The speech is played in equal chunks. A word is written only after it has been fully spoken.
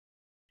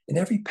In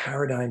every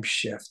paradigm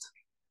shift,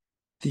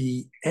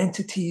 the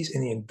entities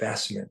and the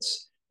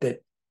investments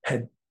that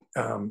had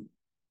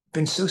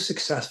been so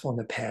successful in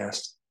the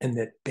past and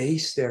that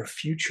base their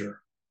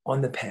future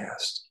on the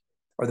past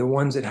are the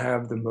ones that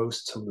have the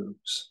most to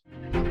lose.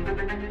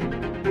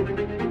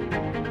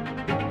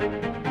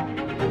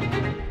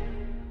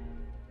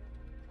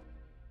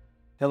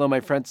 Hello, my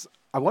friends.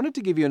 I wanted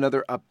to give you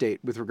another update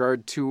with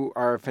regard to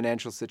our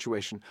financial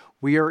situation.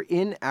 We are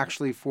in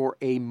actually for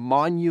a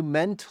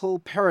monumental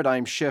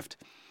paradigm shift.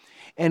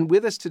 And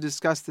with us to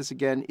discuss this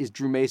again is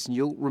Drew Mason.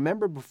 You'll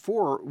remember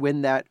before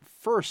when that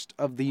first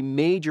of the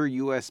major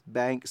U.S.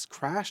 banks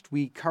crashed,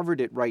 we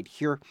covered it right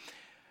here.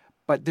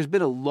 But there's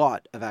been a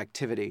lot of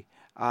activity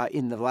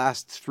in the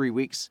last 3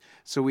 weeks.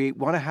 So we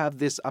want to have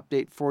this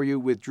update for you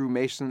with Drew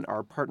Mason,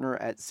 our partner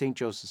at St.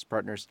 Joseph's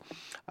Partners,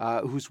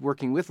 who's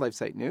working with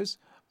LifeSite News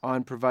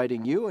on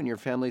providing you and your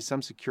family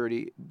some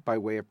security by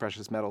way of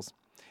precious metals.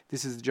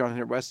 This is the John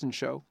Henry Weston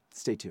Show.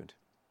 Stay tuned.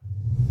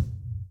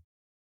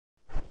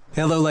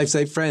 Hello,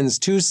 LifeSite friends.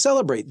 To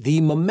celebrate the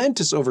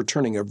momentous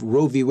overturning of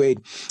Roe v. Wade,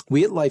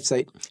 we at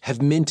LifeSite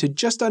have minted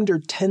just under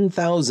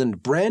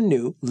 10,000 brand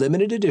new,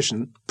 limited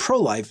edition,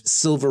 pro-life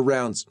silver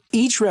rounds.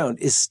 Each round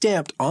is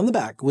stamped on the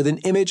back with an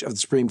image of the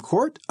Supreme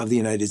Court of the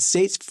United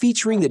States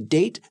featuring the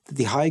date that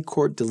the High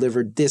Court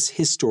delivered this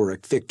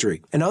historic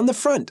victory. And on the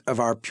front of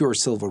our pure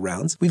silver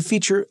rounds, we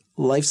feature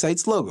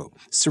LifeSite's logo,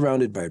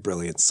 surrounded by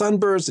brilliant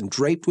sunbursts and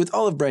draped with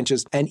olive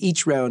branches, and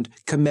each round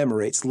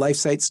commemorates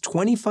LifeSite's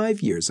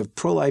 25 years of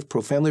pro-life,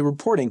 pro-family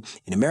reporting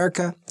in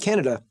America,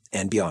 Canada,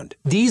 and beyond.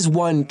 These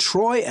 1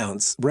 troy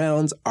ounce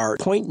rounds are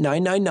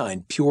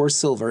 0.999 pure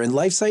silver, and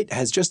LifeSite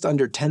has just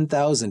under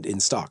 10,000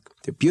 in stock.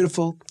 They're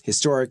beautiful,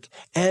 historic,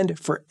 and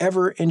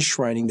forever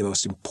enshrining the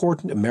most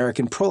important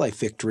American pro-life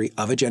victory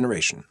of a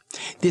generation.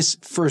 This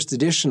first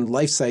edition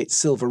LifeSite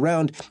silver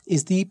round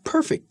is the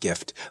perfect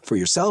gift for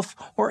yourself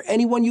or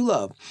anyone you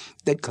love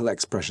that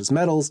collects precious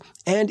metals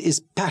and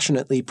is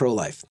passionately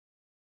pro-life.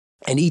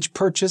 And each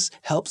purchase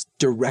helps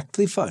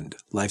directly fund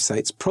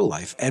LifeSite's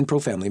pro-life and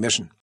pro-family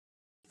mission.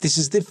 This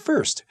is the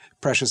first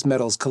precious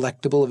metals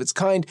collectible of its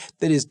kind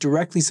that is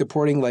directly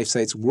supporting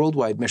LifeSite's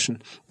worldwide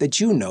mission that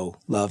you know,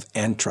 love,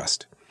 and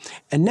trust.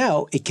 And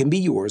now it can be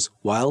yours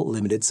while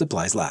limited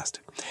supplies last.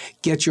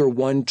 Get your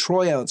 1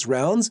 troy ounce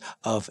rounds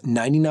of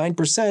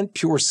 99%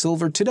 pure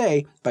silver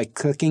today by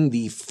clicking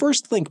the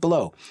first link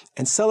below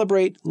and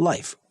celebrate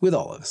life with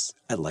all of us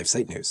at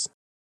LifeSite News.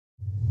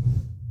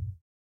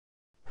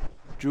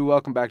 Drew,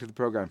 welcome back to the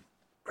program.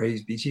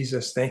 Praise be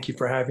Jesus. Thank you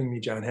for having me,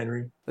 John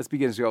Henry. Let's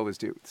begin as we always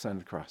do with the sign of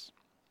the cross.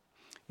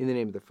 In the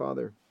name of the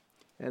Father,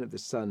 and of the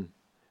Son,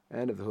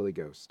 and of the Holy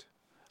Ghost.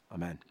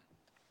 Amen.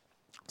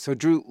 So,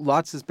 Drew,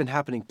 lots has been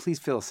happening. Please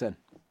fill us in.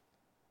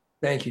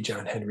 Thank you,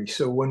 John Henry.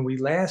 So when we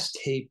last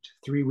taped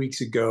 3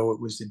 weeks ago,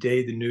 it was the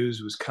day the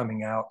news was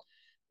coming out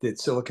that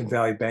Silicon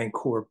Valley Bank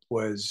Corp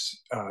was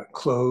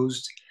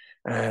closed,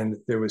 and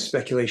there was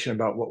speculation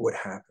about what would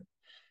happen.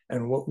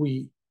 And what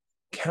we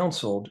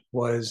counseled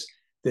was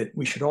that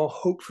we should all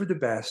hope for the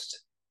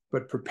best,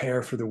 but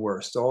prepare for the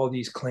worst. All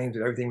these claims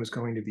that everything was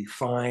going to be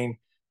fine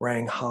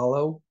rang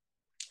hollow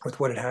with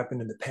what had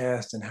happened in the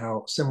past and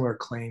how similar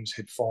claims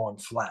had fallen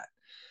flat.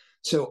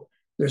 So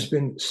there's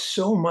been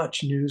so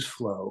much news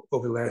flow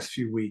over the last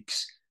few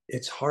weeks.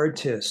 It's hard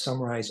to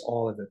summarize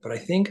all of it, but I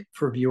think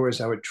for viewers,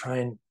 I would try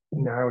and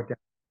narrow it down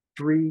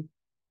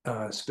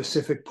to 3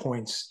 specific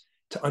points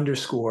to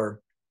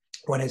underscore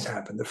what has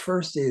happened. The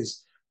first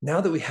is, now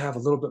that we have a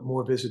little bit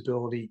more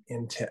visibility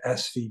into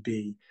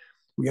SVB,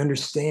 we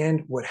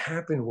understand what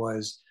happened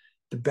was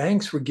the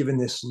banks were given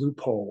this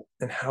loophole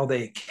in how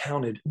they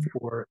accounted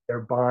for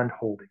their bond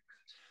holdings.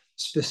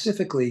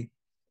 Specifically,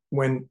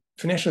 when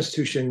financial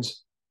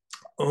institutions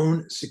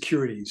own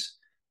securities,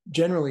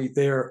 generally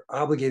they're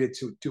obligated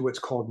to do what's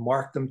called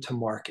mark them to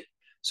market.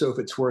 So if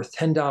it's worth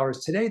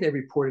 $10 today, they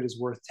report it as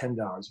worth $10.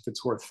 If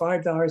it's worth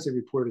 $5, they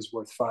report it as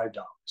worth $5.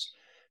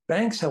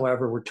 Banks,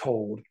 however, were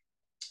told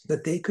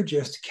that they could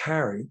just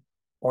carry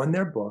on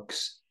their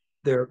books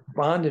their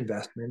bond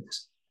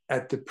investments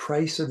at the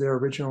price of their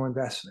original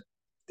investment.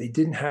 They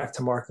didn't have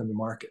to mark them to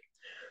market.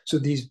 So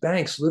these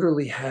banks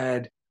literally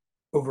had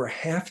over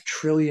 $500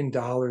 billion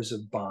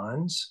of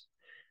bonds.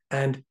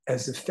 And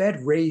as the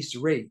Fed raised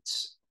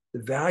rates,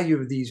 the value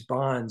of these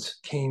bonds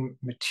came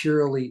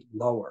materially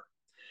lower.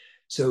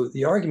 So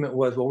the argument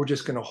was, well, we're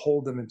just going to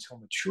hold them until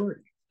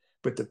maturity.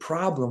 But the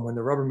problem when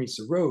the rubber meets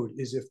the road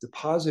is if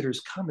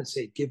depositors come and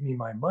say, give me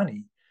my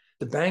money,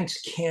 the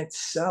banks can't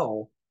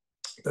sell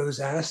those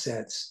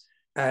assets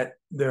at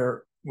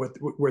their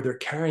where they're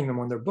carrying them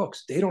on their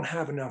books. They don't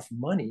have enough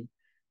money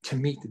to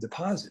meet the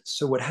deposits.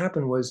 So what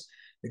happened was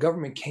the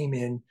government came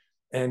in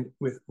and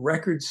with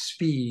record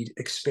speed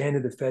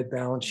expanded the Fed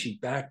balance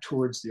sheet back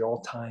towards the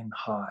all-time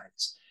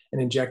highs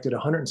and injected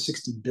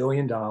 $160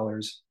 billion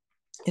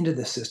into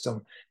the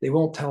system. They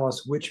won't tell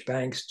us which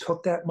banks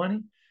took that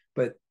money,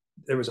 but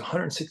there was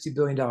 $160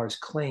 billion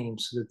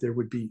claimed so that there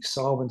would be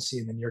solvency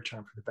in the near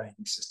term for the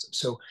banking system.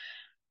 So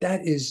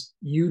that is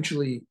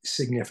hugely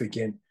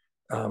significant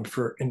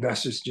for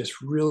investors to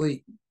just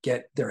really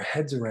get their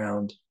heads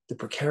around the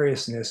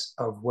precariousness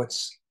of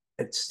what's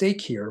at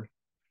stake here,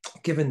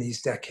 given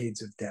these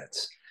decades of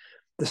debts.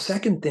 The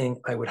second thing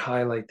I would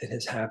highlight that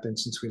has happened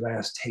since we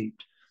last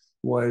taped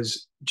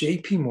was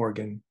JP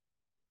Morgan,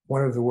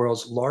 one of the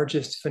world's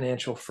largest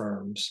financial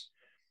firms,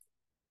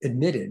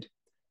 admitted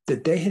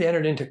that they had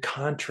entered into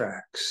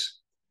contracts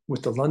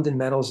with the London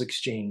Metals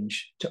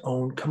Exchange to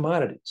own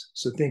commodities.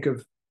 So think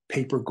of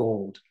paper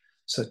gold,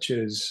 such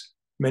as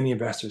many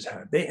investors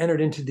have. They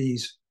entered into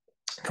these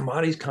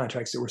commodities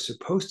contracts that were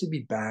supposed to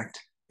be backed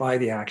by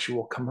the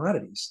actual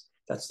commodities.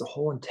 That's the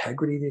whole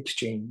integrity of the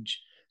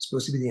exchange, it's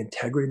supposed to be the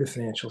integrity of the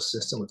financial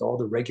system with all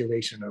the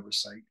regulation and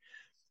oversight.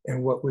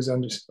 And what was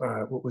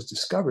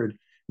discovered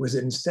was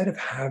that instead of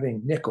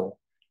having nickel,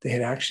 they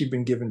had actually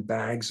been given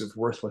bags of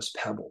worthless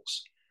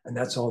pebbles, and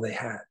that's all they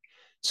had.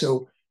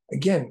 So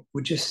again,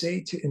 would just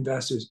say to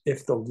investors,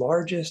 if the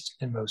largest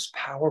and most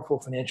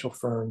powerful financial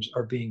firms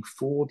are being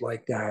fooled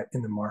like that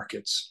in the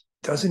markets,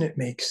 doesn't it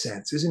make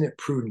sense? Isn't it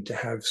prudent to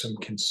have some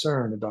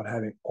concern about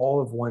having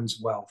all of one's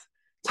wealth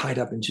tied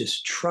up in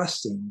just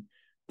trusting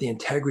the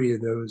integrity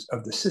of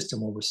the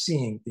system while we're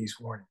seeing these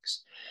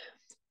warnings?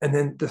 And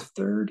then the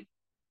third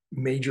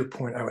major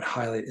point I would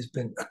highlight has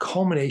been a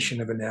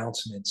culmination of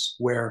announcements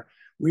where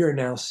we are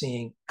now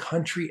seeing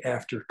country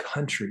after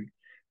country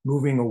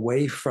moving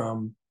away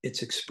from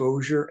its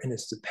exposure and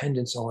its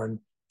dependence on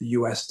the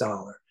US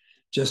dollar.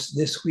 Just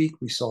this week,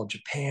 we saw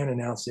Japan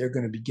announce they're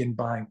going to begin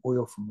buying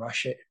oil from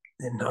Russia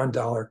in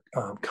non-dollar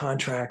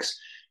contracts.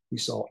 We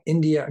saw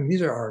India, and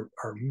these are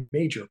our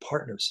major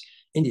partners,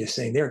 India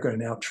saying they're going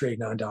to now trade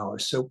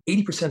non-dollars. So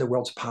 80% of the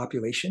world's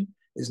population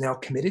is now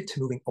committed to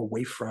moving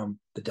away from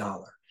the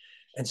dollar.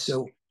 And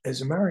so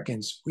as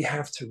Americans, we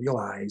have to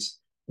realize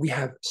we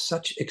have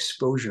such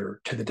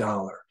exposure to the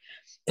dollar.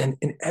 And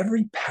in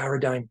every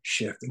paradigm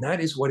shift, and that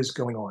is what is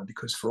going on,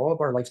 because for all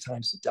of our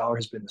lifetimes, the dollar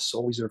has been the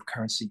sole reserve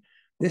currency.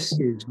 This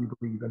is, we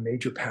believe, a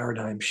major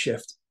paradigm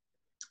shift,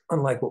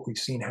 unlike what we've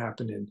seen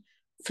happen in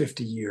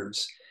 50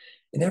 years.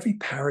 In every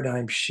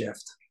paradigm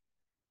shift,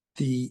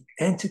 the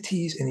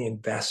entities and the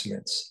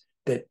investments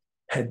that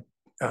had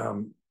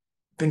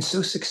been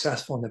so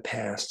successful in the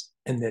past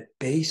and that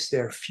base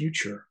their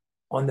future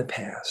on the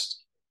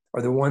past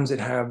are the ones that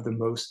have the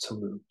most to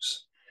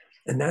lose.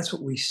 And that's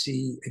what we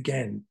see,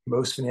 again,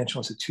 most financial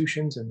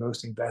institutions and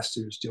most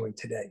investors doing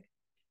today.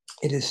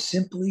 It is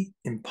simply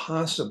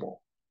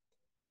impossible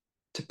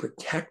to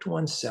protect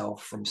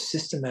oneself from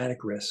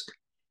systematic risk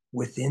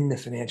within the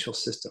financial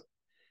system.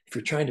 If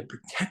you're trying to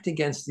protect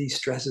against these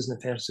stresses in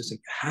the financial system,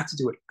 you have to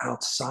do it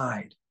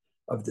outside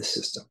of the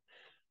system.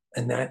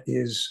 And that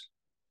is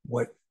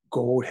what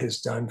gold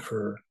has done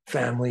for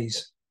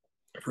families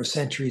for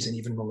centuries and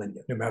even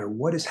millennia. No matter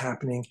what is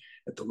happening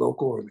at the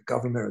local or the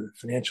government or the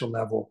financial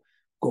level,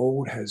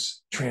 gold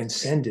has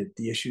transcended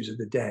the issues of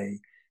the day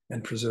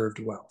and preserved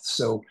wealth.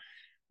 So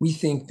we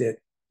think that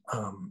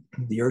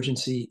the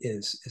urgency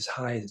is as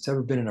high as it's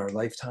ever been in our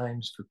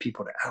lifetimes for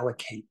people to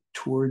allocate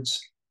towards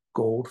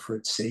gold for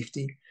its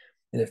safety.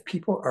 And if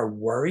people are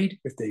worried,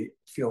 if they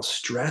feel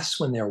stress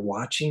when they're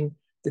watching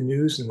the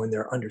news and when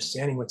they're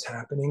understanding what's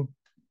happening,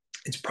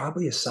 it's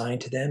probably a sign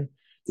to them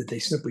that they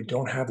simply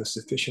don't have a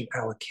sufficient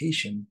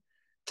allocation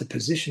to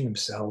position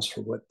themselves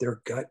for what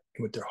their gut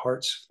and what their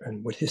hearts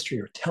and what history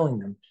are telling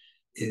them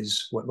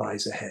is what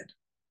lies ahead.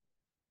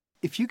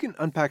 If you can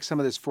unpack some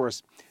of this for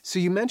us. So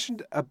you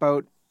mentioned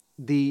about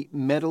the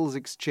metals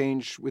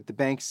exchange with the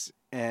banks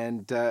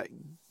and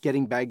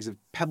getting bags of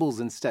pebbles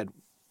instead.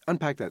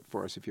 Unpack that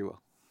for us, if you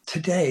will.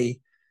 Today,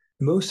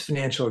 most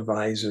financial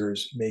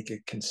advisors make a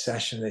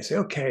concession. They say,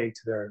 okay,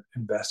 to their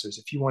investors,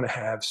 if you want to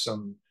have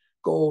some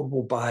gold,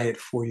 we'll buy it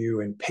for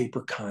you in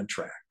paper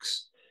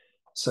contracts,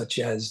 such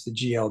as the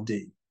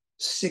GLD.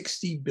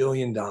 $60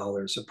 billion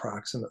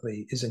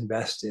approximately is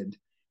invested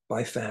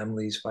by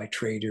families, by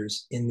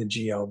traders in the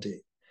GLD.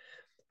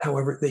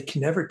 However, they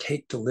can never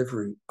take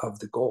delivery of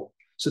the gold.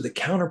 So the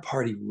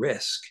counterparty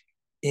risk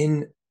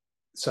in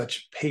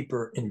such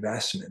paper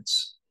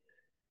investments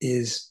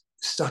is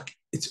stuck.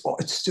 It's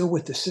still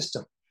with the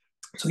system.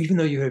 So even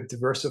though you have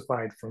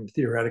diversified from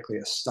theoretically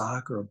a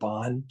stock or a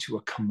bond to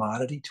a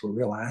commodity, to a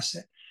real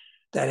asset,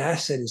 that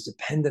asset is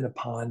dependent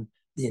upon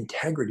the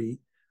integrity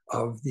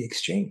of the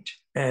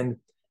exchange. And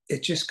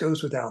it just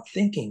goes without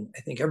thinking.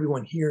 I think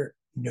everyone here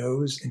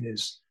knows and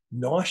is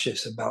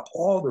nauseous about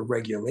all the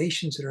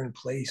regulations that are in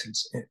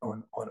place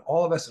on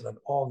all of us and on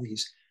all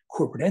these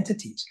corporate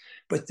entities.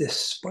 But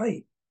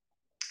despite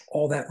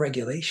all that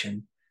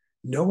regulation,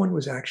 no one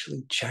was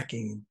actually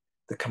checking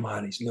the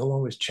commodities. No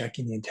one was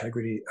checking the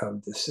integrity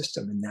of the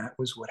system. And that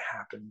was what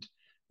happened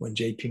when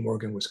JP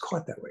Morgan was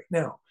caught that way.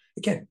 Now,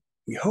 again,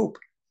 we hope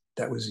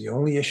that was the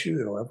only issue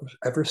that will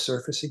ever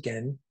surface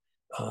again.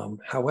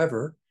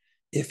 However,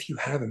 if you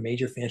have a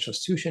major financial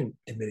institution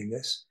admitting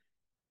this,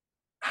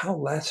 how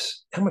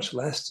much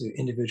less do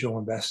individual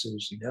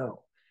investors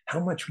know? How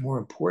much more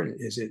important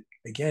is it,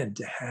 again,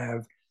 to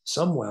have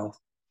some wealth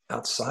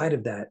outside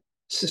of that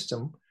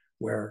system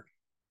where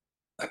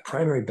a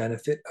primary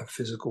benefit of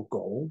physical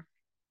gold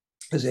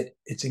is that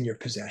it's in your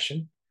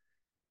possession.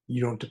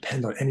 You don't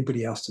depend on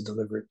anybody else to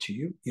deliver it to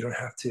you. You don't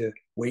have to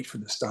wait for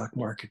the stock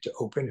market to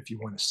open if you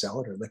want to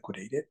sell it or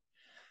liquidate it.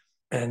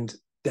 And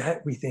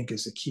that we think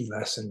is a key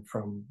lesson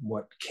from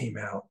what came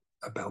out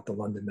about the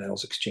London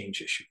Metals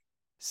Exchange issue.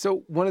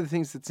 So one of the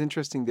things that's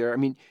interesting there, I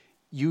mean,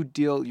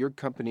 your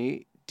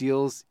company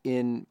deals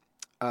in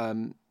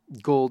um,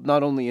 gold,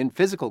 not only in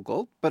physical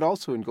gold, but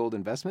also in gold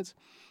investments.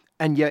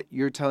 And yet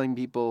you're telling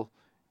people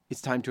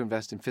it's time to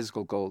invest in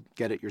physical gold,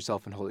 get it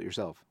yourself and hold it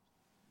yourself.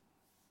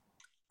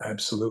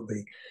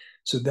 Absolutely.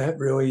 So that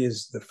really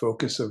is the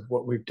focus of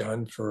what we've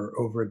done for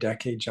over a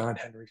decade, John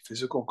Henry: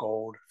 physical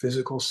gold,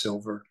 physical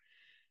silver,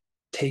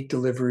 take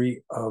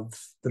delivery of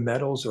the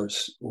metals,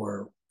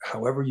 or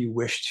however you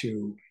wish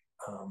to,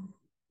 um,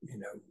 you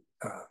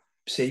know,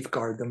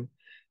 safeguard them,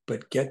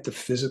 but get the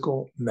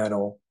physical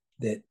metal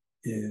that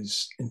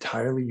is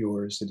entirely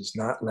yours, that is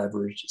not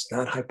leveraged, it's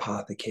not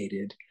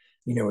hypothecated.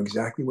 You know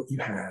exactly what you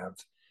have,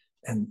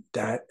 and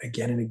that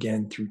again and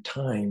again through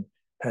time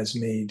has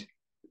made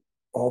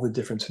all the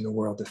difference in the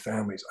world to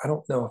families. I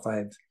don't know if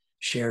I've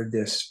shared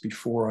this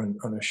before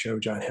on a show,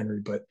 John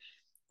Henry, but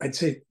I'd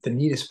say the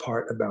neatest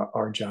part about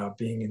our job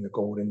being in the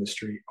gold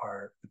industry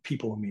are the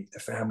people we meet, the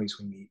families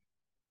we meet.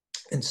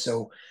 And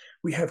so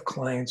we have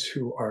clients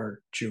who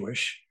are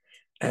Jewish,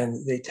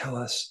 and they tell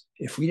us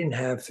if we didn't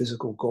have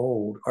physical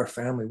gold, our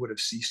family would have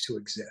ceased to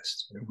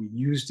exist. You know, we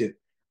used it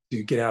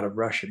to get out of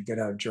Russia, to get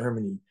out of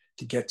Germany,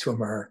 to get to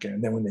America.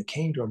 And then when they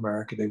came to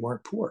America, they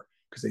weren't poor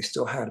because they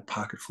still had a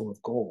pocket full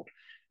of gold.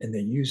 And they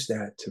used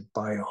that to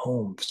buy a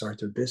home, start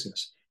their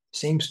business.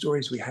 Same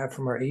stories we have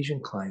from our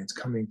Asian clients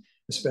coming,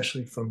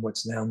 especially from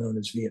what's now known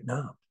as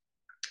Vietnam,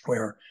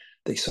 where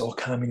they saw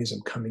communism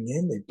coming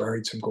in. They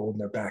buried some gold in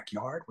their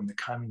backyard. When the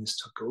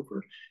communists took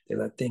over, they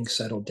let things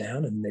settle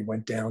down and they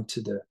went down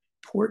to the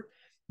port.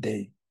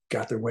 They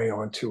got their way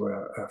onto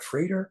a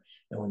freighter.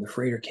 And when the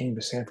freighter came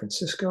to San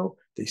Francisco,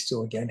 they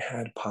still again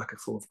had a pocket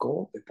full of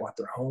gold. They bought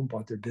their home,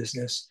 bought their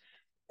business,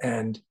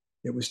 and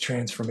it was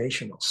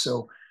transformational.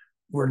 So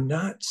we're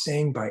not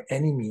saying by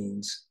any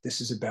means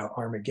this is about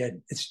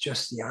Armageddon. It's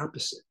just the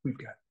opposite. We've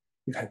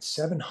had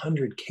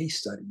 700 case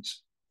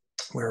studies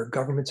where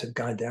governments have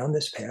gone down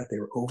this path. They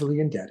were overly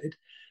indebted.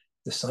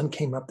 The sun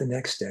came up the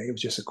next day. It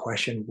was just a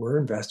question: were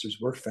investors,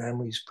 were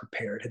families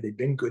prepared? Had they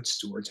been good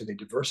stewards? Had they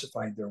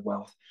diversified their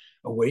wealth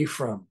away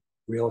from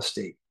real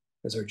estate,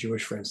 as our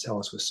Jewish friends tell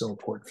us was so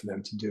important for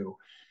them to do,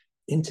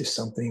 into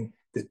something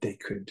that they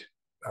could,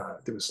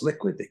 that was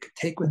liquid, they could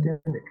take with them,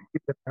 they could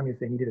give their family if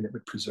they needed, and it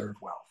would preserve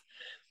wealth.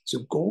 So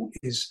gold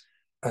is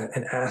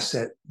an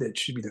asset that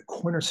should be the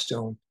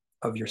cornerstone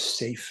of your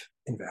safe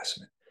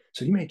investment.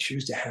 So you may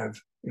choose to have,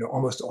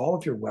 almost all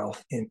of your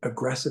wealth in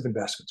aggressive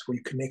investments where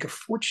you can make a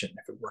fortune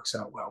if it works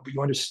out well. But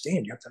you have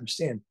to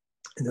understand,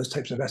 in those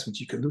types of investments,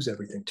 you could lose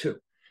everything too.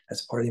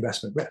 That's part of the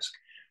investment risk.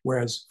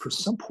 Whereas for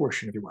some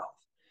portion of your wealth,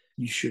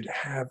 you should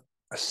have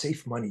a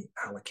safe money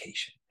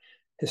allocation.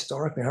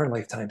 Historically, in our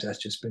lifetimes, that's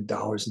just been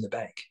dollars in the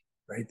bank,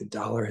 right? The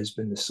dollar has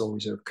been the sole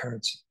reserve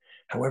currency.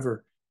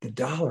 However, the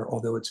dollar,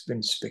 although it's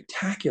been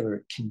spectacular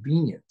at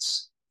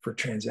convenience for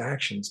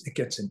transactions, it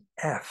gets an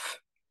F,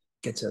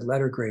 gets a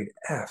letter grade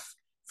F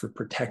for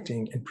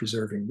protecting and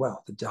preserving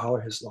wealth. The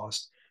dollar has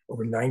lost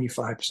over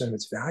 95% of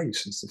its value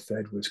since the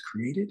Fed was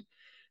created,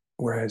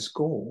 whereas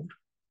gold,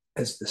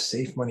 as the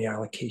safe money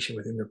allocation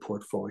within your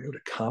portfolio to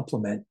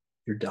complement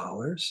your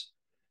dollars,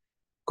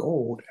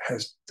 gold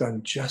has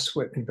done just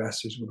what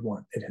investors would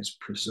want. It has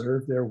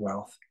preserved their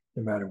wealth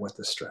no matter what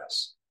the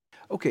stress.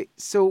 Okay,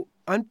 so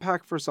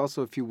unpack for us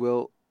also, if you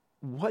will,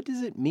 what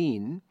does it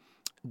mean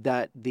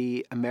that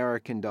the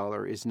American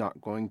dollar is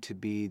not going to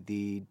be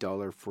the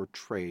dollar for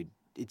trade?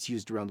 It's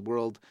used around the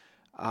world,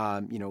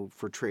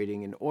 for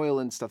trading in oil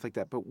and stuff like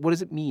that. But what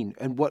does it mean,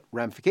 and what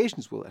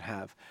ramifications will it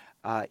have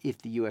if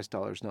the U.S.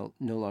 dollar is no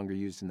longer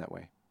used in that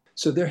way?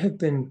 So there have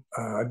been,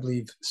 I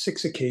believe,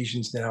 6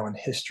 occasions now in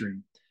history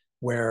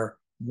where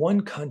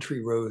one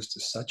country rose to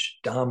such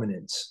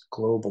dominance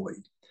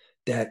globally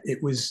that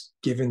it was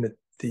given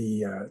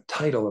the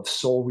title of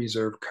sole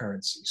reserve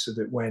currency, so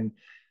that when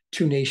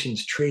two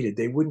nations traded,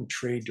 they wouldn't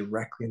trade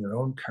directly in their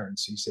own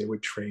currencies. They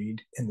would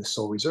trade in the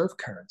sole reserve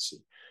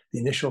currency. The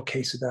initial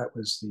case of that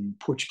was the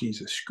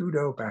Portuguese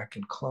escudo back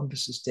in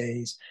Columbus's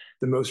days.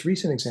 The most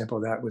recent example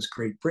of that was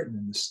Great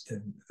Britain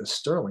in the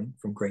sterling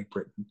from Great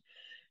Britain.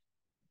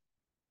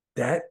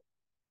 That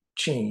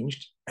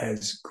changed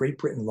as Great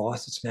Britain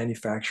lost its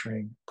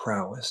manufacturing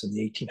prowess in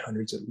the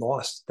 1800s. It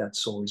lost that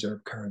sole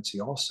reserve currency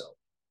also.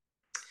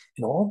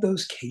 In all of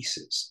those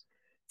cases,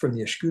 from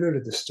the escudo to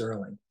the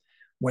sterling,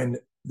 when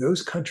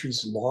those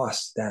countries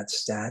lost that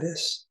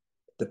status,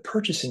 the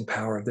purchasing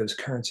power of those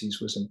currencies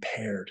was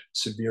impaired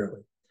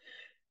severely.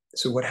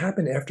 So what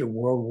happened after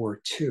World War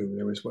II,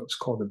 there was what was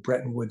called the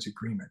Bretton Woods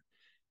Agreement.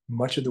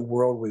 Much of the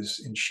world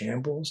was in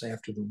shambles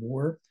after the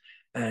war.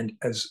 And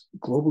as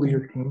global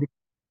leaders came together,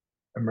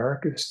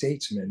 America's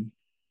statesmen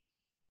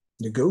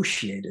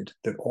negotiated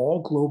that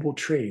all global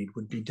trade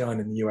would be done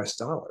in the US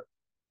dollar.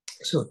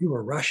 So if you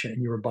were Russia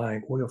and you were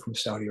buying oil from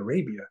Saudi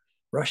Arabia,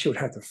 Russia would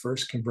have to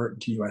first convert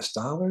into US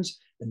dollars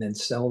and then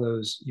sell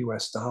those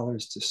US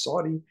dollars to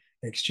Saudi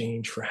in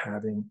exchange for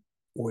having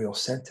oil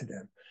sent to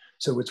them.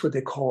 So it's what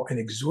they call an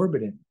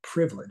exorbitant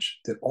privilege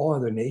that all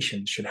other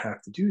nations should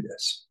have to do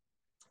this.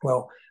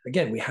 Well,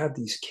 again, we have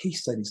these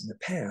case studies in the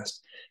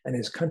past, and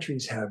as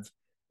countries have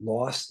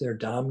lost their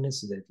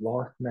dominance, they've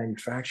lost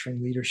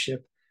manufacturing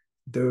leadership,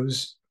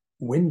 those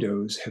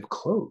windows have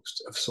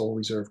closed of sole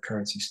reserve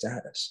currency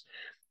status.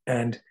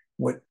 And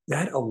what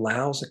that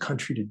allows a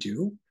country to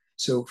do,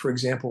 so for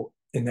example,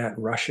 in that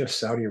Russia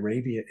Saudi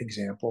Arabia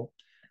example,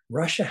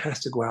 Russia has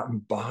to go out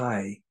and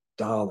buy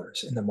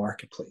dollars in the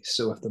marketplace.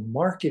 So if the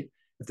market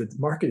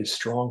is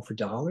strong for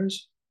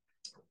dollars,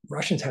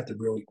 Russians have to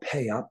really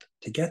pay up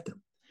to get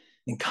them.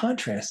 In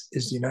contrast,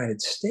 is the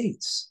United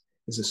States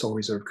is a sole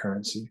reserve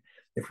currency.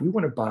 If we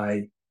want to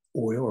buy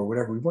oil or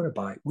whatever we want to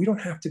buy, we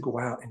don't have to go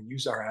out and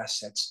use our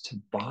assets to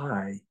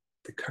buy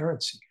the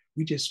currency.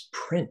 We just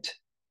print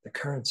the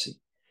currency.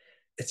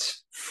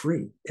 It's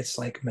free. It's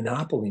like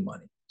monopoly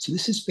money. So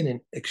this has been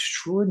an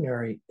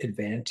extraordinary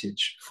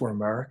advantage for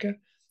America,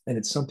 and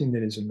it's something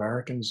that as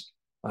Americans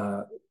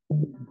have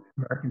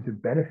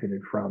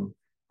benefited from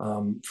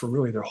for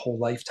really their whole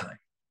lifetime.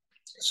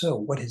 So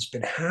what has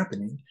been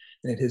happening,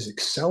 and it has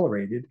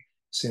accelerated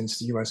since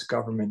the US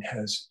government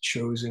has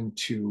chosen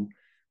to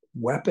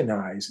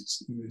weaponize,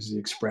 is the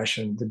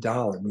expression, the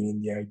dollar,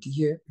 meaning the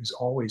idea is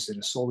always that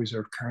a sole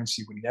reserve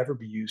currency would never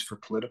be used for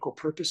political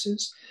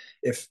purposes.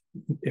 If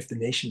the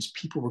nation's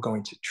people were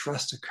going to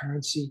trust a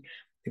currency,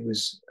 it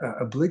was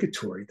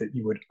obligatory that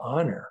you would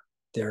honor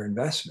their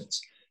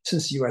investments.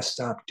 Since the US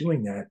stopped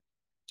doing that,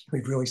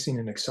 we've really seen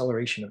an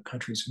acceleration of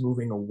countries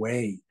moving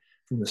away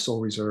from the sole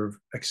reserve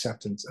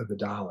acceptance of the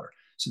dollar.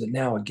 So that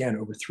now, again,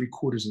 over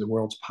 3/4 of the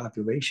world's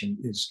population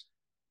is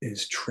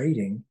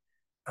trading,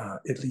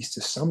 at least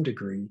to some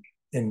degree,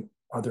 in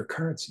other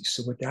currencies.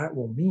 So what that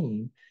will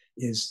mean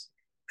is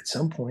at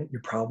some point,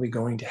 you're probably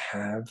going to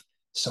have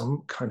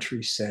some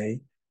countries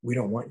say, we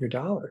don't want your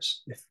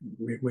dollars. If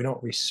we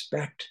don't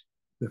respect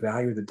the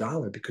value of the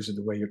dollar because of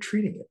the way you're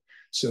treating it.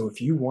 So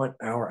if you want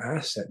our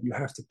asset, you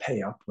have to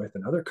pay up with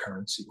another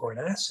currency or an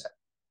asset.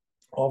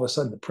 All of a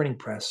sudden, the printing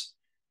press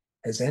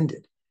has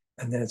ended.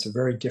 And then it's a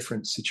very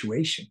different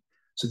situation.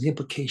 So the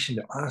implication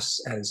to us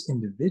as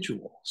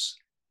individuals,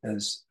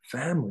 as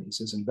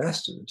families, as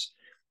investors,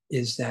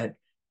 is that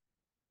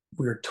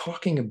we're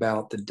talking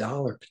about the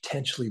dollar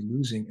potentially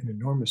losing an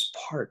enormous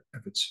part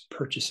of its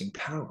purchasing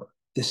power.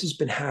 This has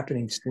been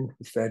happening since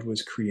the Fed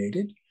was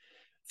created.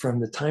 From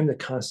the time of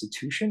the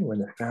Constitution, when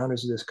the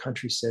founders of this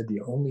country said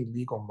the only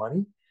legal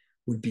money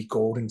would be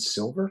gold and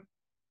silver,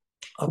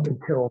 up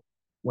until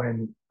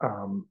when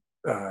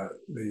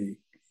the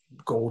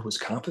gold was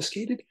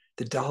confiscated,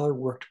 the dollar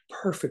worked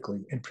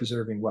perfectly in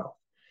preserving wealth.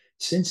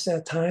 Since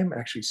that time,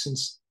 actually,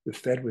 since the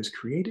Fed was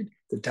created,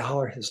 the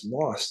dollar has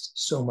lost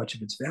so much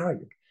of its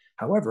value.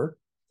 However,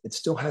 it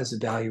still has the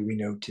value we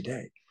know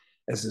today.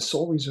 As the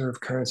sole reserve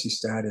currency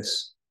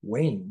status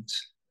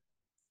wanes,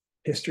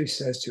 history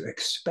says to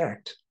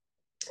expect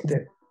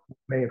that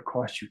may have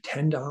cost you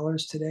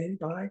 $10 today to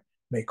buy,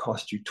 may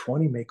cost you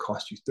 $20, may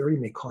cost you $30,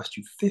 may cost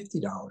you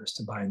 $50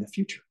 to buy in the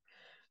future.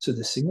 So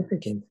the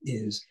significance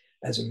is,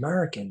 as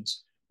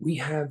Americans, we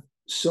have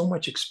so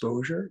much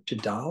exposure to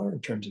dollar in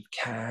terms of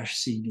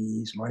cash,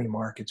 CDs, money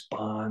markets,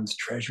 bonds,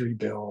 treasury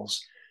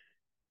bills.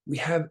 We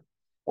have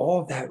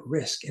all of that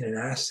risk in an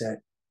asset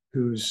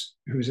who's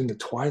in the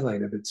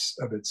twilight of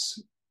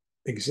its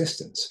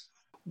existence.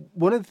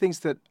 One of the things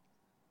that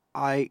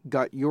I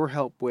got your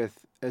help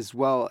with as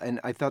well, and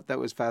I thought that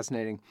was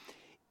fascinating,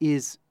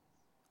 is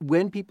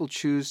when people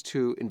choose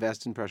to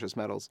invest in precious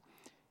metals,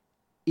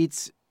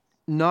 it's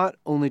not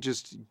only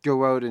just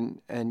go out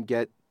and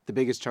get the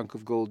biggest chunk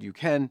of gold you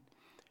can.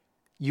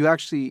 You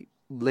actually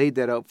laid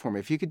that out for me.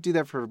 If you could do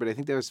that for everybody, I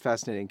think that was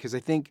fascinating, because I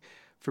think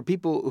for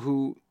people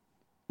who,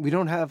 we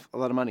don't have a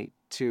lot of money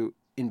to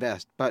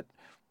invest, but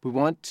we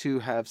want to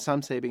have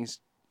some savings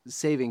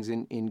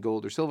in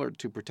gold or silver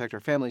to protect our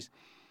families.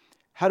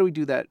 How do we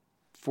do that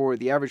for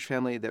the average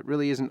family that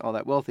really isn't all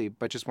that wealthy,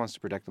 but just wants to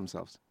protect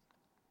themselves?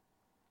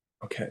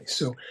 Okay,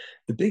 so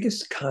the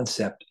biggest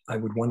concept I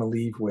would want to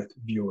leave with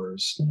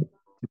viewers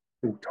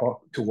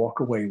to walk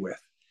away with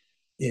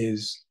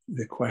is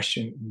the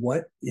question,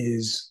 what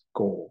is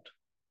gold?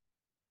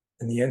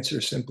 And the answer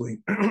is simply,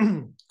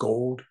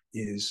 gold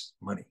is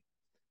money.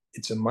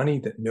 It's a money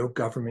that no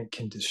government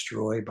can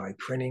destroy by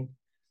printing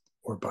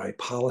or by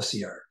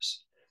policy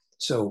errors.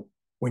 So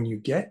when you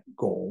get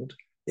gold,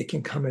 it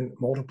can come in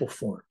multiple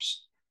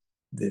forms.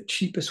 The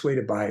cheapest way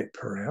to buy it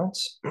per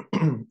ounce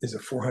is a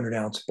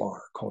 400-ounce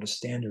bar called a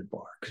standard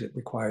bar, because it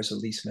requires the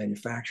least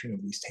manufacturing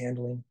and least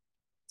handling.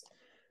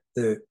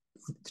 The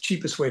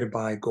cheapest way to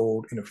buy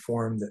gold in a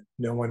form that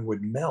no one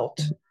would melt,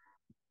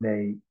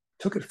 they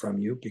took it from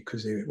you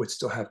because they would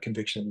still have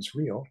conviction it was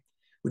real,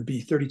 would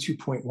be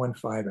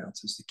 32.15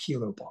 ounces, the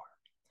kilo bar.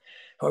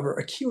 However,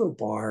 a kilo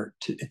bar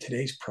at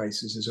today's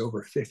prices is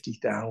over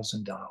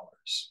 $50,000.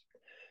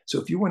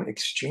 So if you want to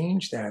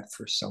exchange that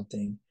for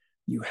something,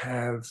 you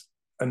have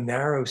a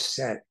narrow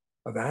set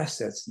of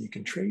assets that you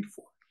can trade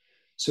for.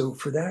 So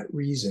for that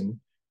reason,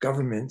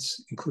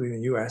 governments,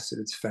 including the US at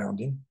its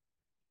founding,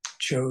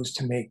 chose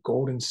to make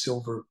gold and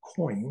silver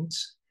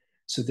coins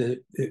so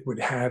that it would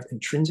have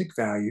intrinsic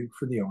value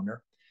for the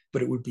owner,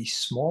 but it would be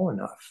small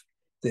enough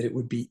that it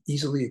would be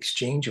easily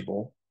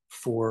exchangeable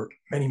for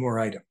many more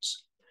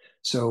items.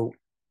 So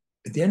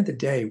at the end of the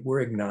day,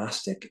 we're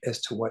agnostic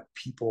as to what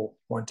people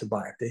want to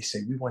buy. If they say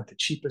we want the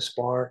cheapest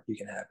bar, you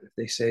can have it. If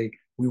they say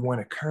we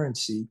want a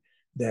currency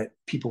that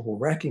people will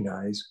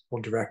recognize,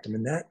 we'll direct them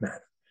in that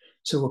manner.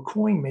 So a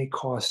coin may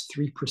cost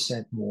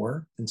 3%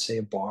 more than, say,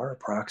 a bar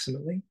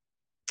approximately,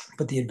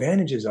 but the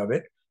advantages of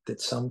it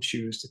that some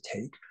choose to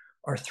take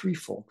are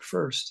threefold.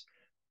 First,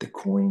 the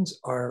coins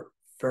are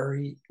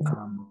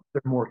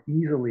they're more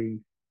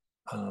easily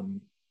um,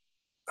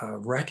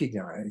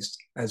 recognized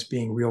as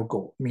being real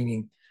gold,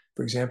 meaning,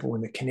 for example,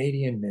 when the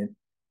Canadian Mint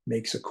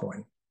makes a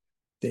coin,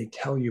 they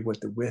tell you what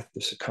the width,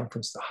 the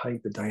circumference, the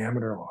height, the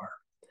diameter are.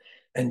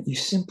 And you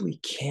simply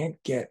can't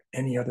get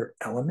any other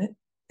element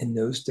in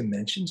those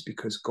dimensions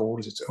because gold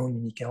is its own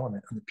unique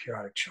element on the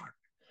periodic chart.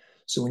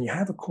 So when you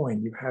have a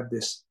coin, you have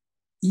this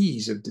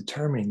ease of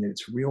determining that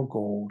it's real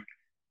gold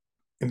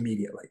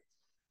immediately.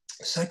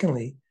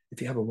 Secondly, if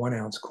you have a 1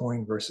 ounce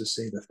coin versus,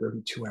 say, the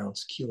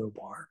 32-ounce kilo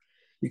bar,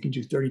 you can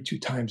do 32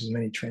 times as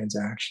many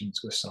transactions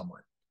with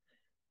someone.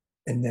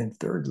 And then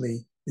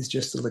thirdly is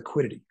just the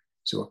liquidity.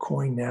 So a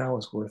coin now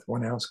is worth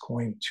 1 ounce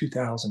coin,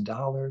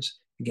 $2,000.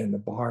 Again, the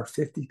bar,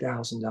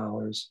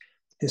 $50,000.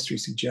 History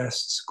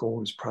suggests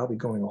gold is probably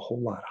going a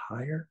whole lot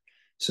higher.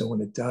 So when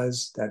it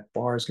does, that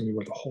bar is going to be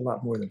worth a whole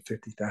lot more than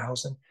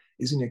 50,000.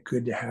 Isn't it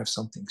good to have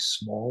something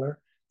smaller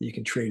that you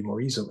can trade more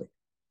easily?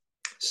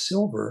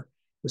 Silver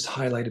was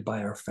highlighted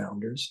by our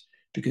founders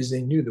because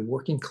they knew the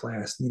working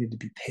class needed to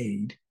be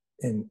paid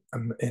in a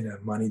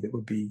money that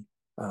would be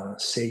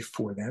safe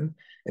for them,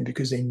 and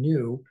because they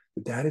knew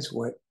that that is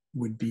what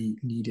would be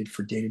needed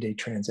for day-to-day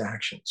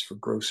transactions for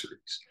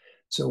groceries.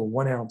 So a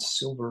 1 ounce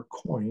silver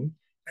coin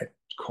at,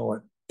 call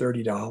it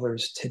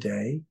 $30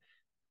 today,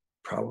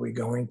 probably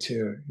going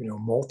to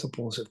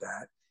multiples of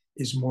that,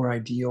 is more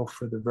ideal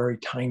for the very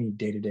tiny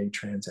day-to-day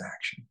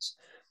transactions.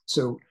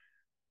 So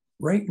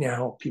right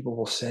now, people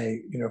will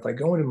say, if I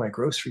go into my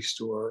grocery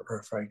store or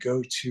if I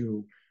go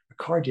to a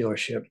car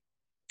dealership,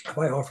 if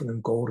I offer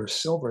them gold or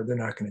silver, they're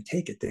not going to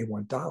take it. They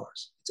want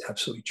dollars. It's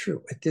absolutely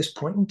true. At this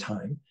point in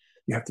time,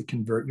 you have to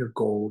convert your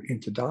gold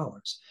into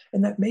dollars.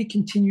 And that may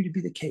continue to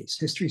be the case.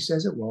 History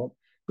says it won't,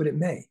 but it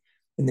may.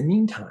 In the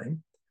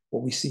meantime,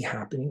 what we see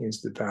happening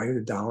is the value of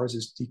the dollars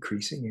is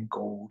decreasing and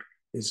gold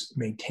is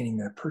maintaining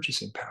that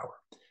purchasing power.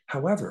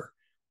 However,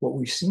 what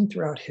we've seen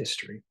throughout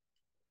history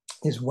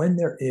is when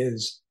there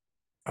is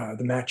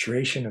the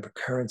maturation of a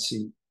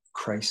currency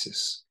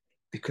crisis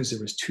because there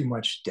was too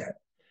much debt,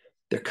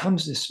 there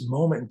comes this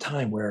moment in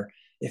time where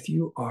if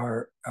you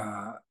are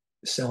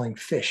selling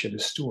fish at a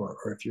store,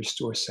 or if your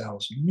store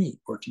sells meat,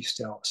 or if you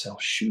sell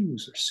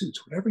shoes or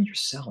suits, whatever you're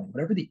selling,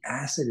 whatever the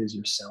asset is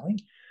you're selling,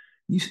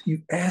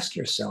 you ask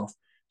yourself,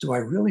 do I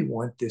really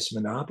want this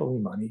monopoly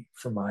money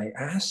for my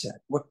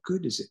asset? What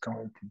good is it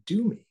going to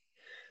do me?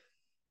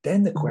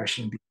 Then the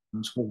question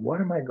becomes, well, what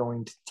am I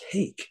going to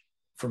take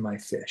for my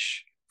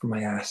fish, for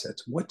my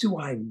assets? What do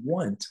I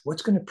want?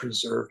 What's going to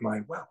preserve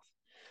my wealth?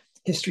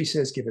 History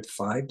says give it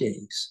 5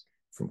 days.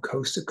 From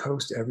coast to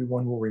coast,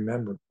 everyone will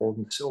remember gold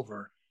and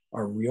silver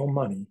are real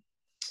money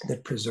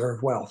that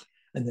preserve wealth,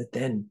 and that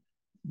then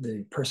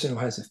the person who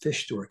has a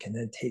fish store can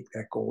then take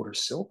that gold or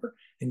silver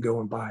and go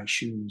and buy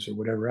shoes or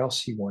whatever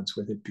else he wants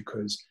with it,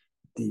 because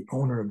the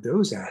owner of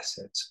those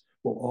assets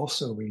will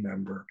also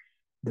remember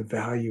the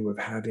value of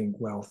having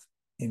wealth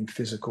in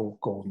physical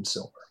gold and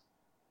silver.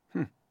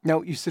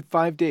 Now, you said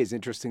 5 days,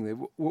 interestingly.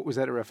 What was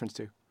that a reference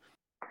to?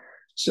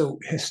 So,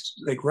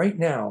 like right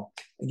now,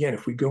 again,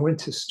 if we go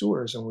into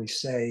stores and we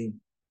say,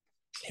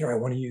 here, I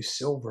want to use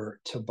silver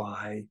to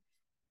buy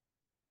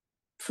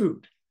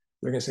food,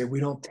 they're going to say, we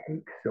don't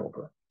take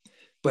silver.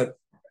 But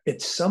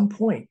at some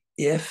point,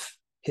 if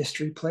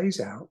history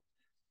plays out,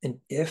 and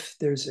if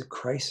there's a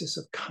crisis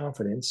of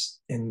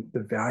confidence in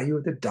the value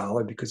of the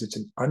dollar because it's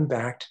an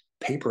unbacked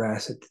paper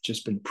asset that's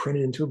just been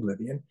printed into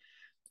oblivion,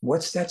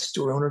 what's that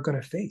store owner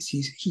going to face?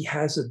 He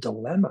has a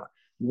dilemma.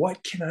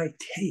 What can I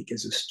take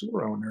as a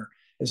store owner,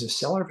 as a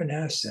seller of an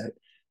asset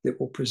that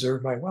will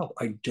preserve my wealth?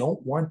 I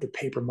don't want the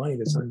paper money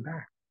that's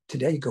unbacked.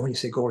 Today, you go and you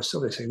say gold or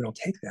silver, they say, we don't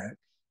take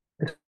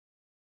that.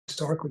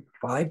 Historically,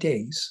 5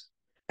 days,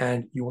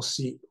 and you will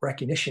see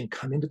recognition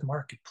come into the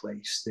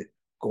marketplace that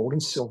gold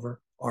and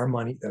silver are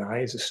money that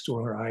I, as a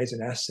store owner, I, as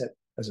an asset,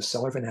 as a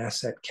seller of an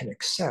asset, can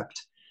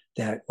accept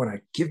that when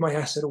I give my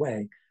asset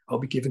away, I'll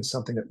be given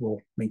something that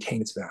will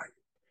maintain its value.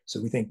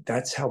 So we think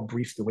that's how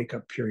brief the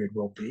wake-up period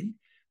will be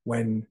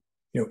when,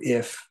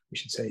 if, we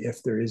should say,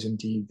 if there is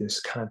indeed this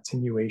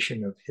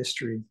continuation of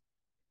history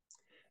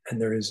and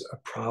there is a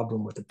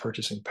problem with the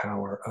purchasing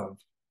power of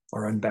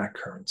our unbacked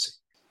currency.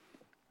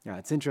 Yeah,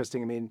 it's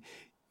interesting. I mean,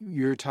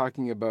 you're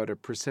talking about a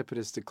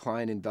precipitous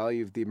decline in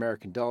value of the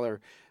American dollar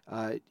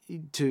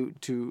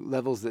to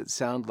levels that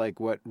sound like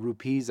what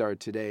rupees are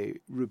today.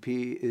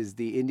 Rupee is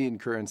the Indian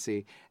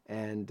currency,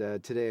 and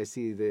today I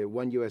see the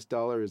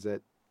 $1 is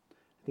at,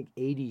 I think,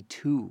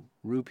 82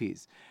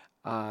 rupees.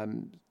 I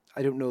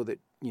don't know that,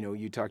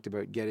 you talked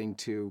about getting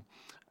to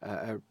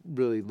a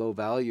really low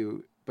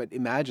value, but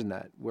imagine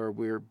that, where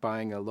we're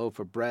buying a loaf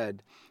of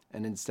bread,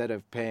 and instead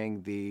of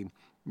paying the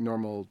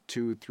normal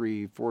 $2,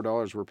 $3,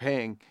 $4 we're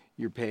paying,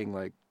 you're paying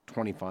like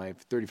 $25,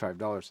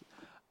 $35.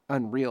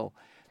 Unreal.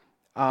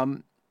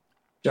 Um,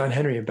 John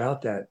Henry,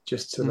 about that,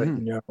 just to let mhm.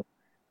 you know,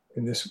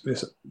 and this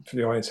for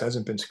the audience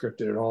hasn't been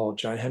scripted at all.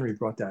 John Henry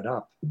brought that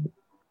up.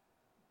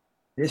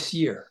 This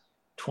year,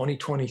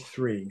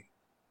 2023,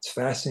 it's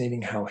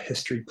fascinating how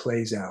history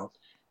plays out.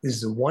 This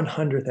is the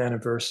 100th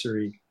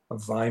anniversary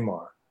of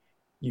Weimar.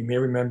 You may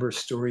remember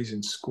stories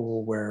in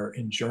school where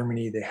in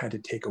Germany they had to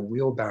take a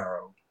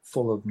wheelbarrow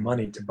full of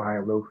money to buy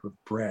a loaf of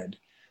bread.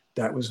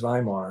 That was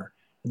Weimar,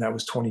 and that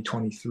was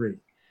 2023.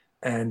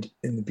 And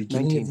in the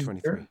beginning of the year,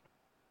 1923.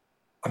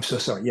 I'm so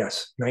sorry,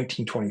 yes,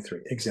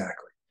 1923,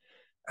 exactly.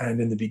 And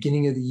in the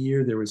beginning of the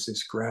year, there was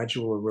this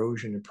gradual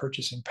erosion in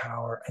purchasing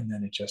power, and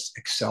then it just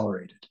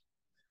accelerated.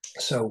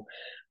 So,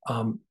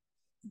 um,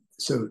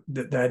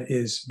 that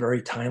is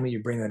very timely.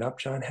 You bring that up,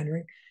 John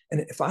Henry.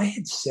 And if I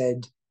had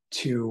said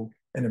to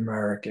an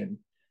American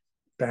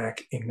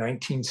back in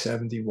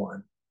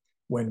 1971,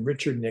 when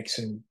Richard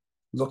Nixon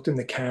looked in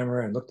the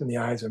camera and looked in the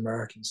eyes of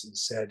Americans and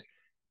said,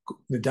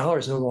 the dollar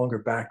is no longer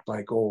backed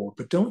by gold,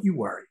 but don't you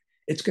worry,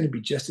 it's going to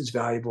be just as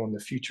valuable in the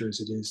future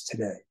as it is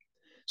today.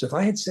 So if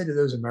I had said to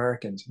those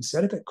Americans,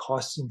 instead of it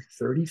costing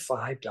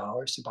 $35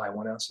 to buy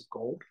 1 ounce of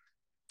gold,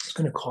 it's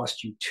going to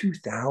cost you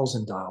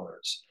 $2,000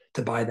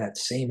 to buy that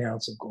same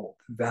ounce of gold.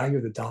 The value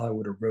of the dollar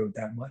would erode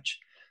that much.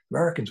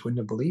 Americans wouldn't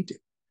have believed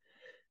it.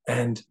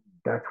 And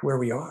that's where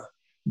we are.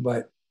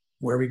 But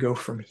where we go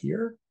from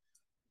here,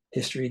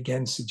 history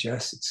again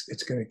suggests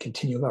it's going to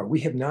continue lower. We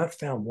have not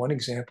found one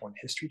example in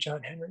history,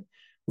 John Henry,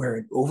 where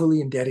an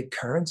overly indebted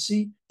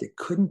currency that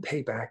couldn't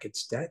pay back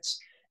its debts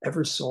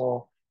ever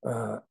saw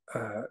a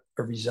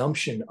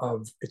resumption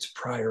of its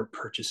prior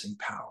purchasing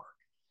power.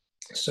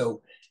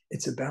 So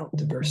it's about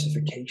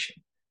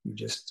diversification. You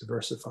just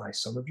diversify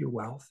some of your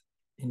wealth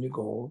into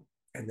gold,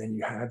 and then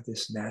you have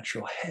this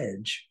natural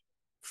hedge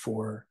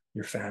for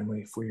your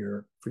family, for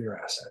your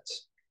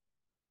assets.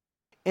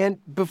 And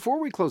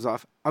before we close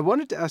off, I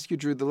wanted to ask you,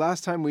 Drew, the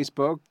last time we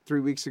spoke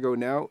 3 weeks ago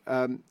now,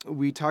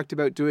 we talked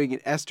about doing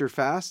an Esther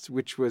fast,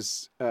 which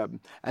was,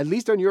 at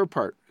least on your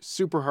part,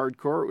 super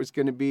hardcore. It was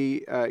going to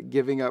be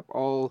giving up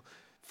all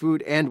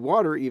food and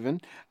water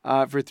even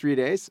for 3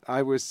 days.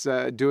 I was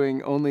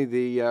doing only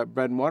the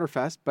bread and water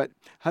fast, but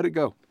how'd it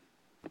go?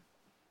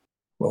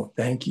 Well,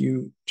 thank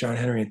you, John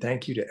Henry, and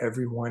thank you to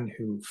everyone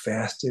who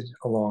fasted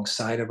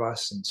alongside of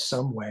us in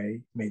some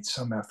way, made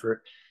some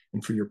effort,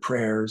 and for your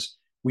prayers.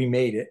 We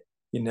made it.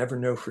 You never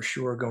know for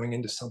sure going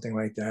into something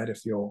like that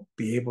if you'll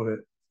be able to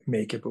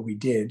make it, but we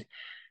did.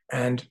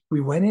 And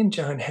we went in,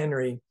 John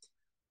Henry,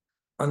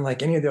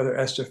 unlike any of the other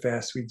Esther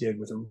fasts we did,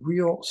 with a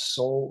real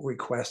soul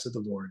request of the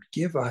Lord.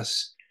 Give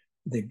us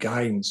the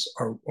guidance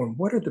on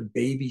what are the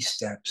baby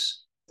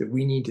steps that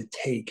we need to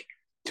take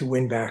to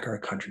win back our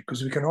country.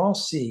 Because we can all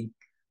see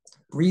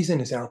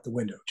reason is out the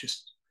window.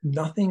 Just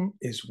nothing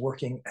is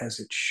working as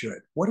it should.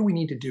 What do we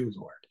need to do,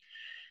 Lord?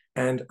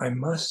 And I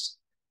must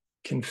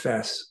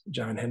confess,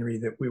 John Henry,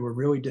 that we were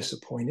really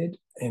disappointed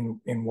in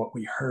what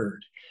we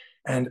heard.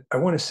 And I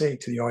want to say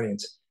to the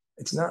audience,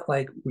 it's not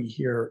like we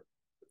hear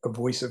a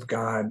voice of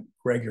God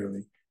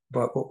regularly,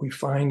 but what we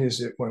find is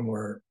that when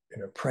we're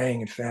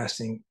praying and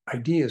fasting,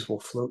 ideas will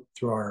float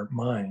through our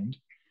mind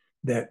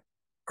that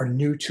are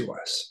new to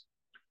us,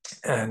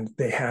 and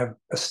they have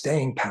a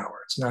staying power.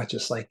 It's not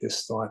just like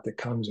this thought that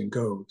comes and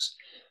goes.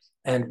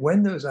 And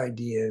when those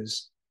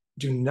ideas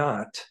do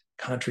not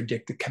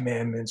contradict the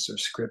commandments or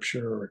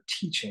scripture or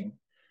teaching,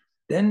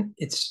 then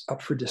it's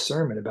up for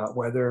discernment about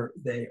whether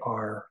they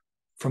are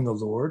from the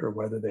Lord or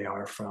whether they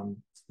are from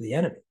the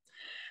enemy.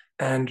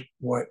 And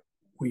what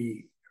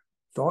we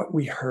thought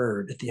we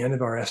heard at the end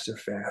of our Esther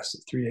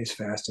fast, 3 days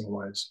fasting,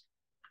 was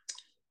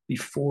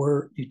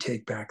before you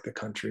take back the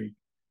country,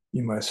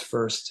 you must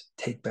first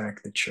take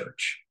back the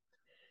church.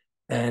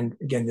 And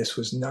again, this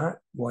was not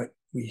what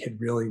we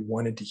had really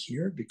wanted to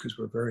hear because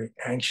we're very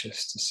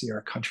anxious to see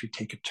our country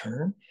take a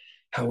turn.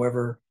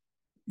 However,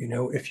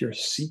 if you're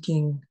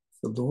seeking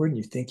the Lord and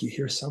you think you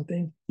hear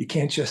something, you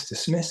can't just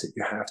dismiss it.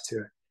 You have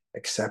to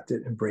accept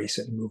it, embrace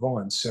it, and move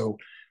on. So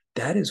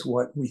that is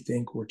what we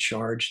think we're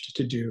charged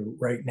to do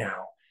right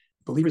now.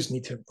 Believers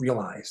need to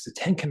realize the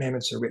 10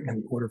 commandments are written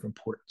in the order of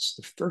importance.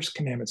 The first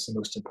commandment is the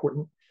most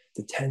important.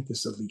 The 10th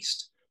is the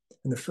least.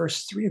 And the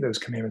first 3 of those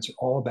commandments are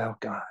all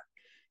about God.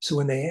 So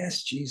when they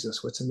asked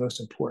Jesus, what's the most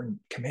important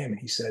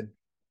commandment? He said,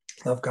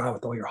 love God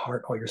with all your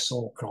heart, all your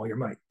soul, and all your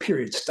might.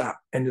 Period. Stop.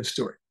 End of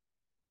story.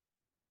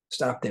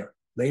 Stop there.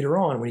 Later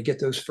on, when you get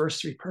those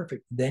first 3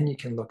 perfect, then you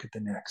can look at the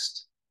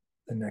next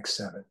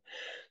 7.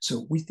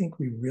 So we think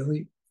we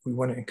really we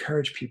want to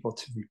encourage people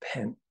to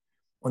repent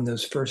on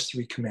those first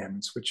three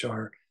commandments, which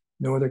are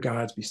no other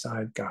gods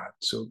beside God.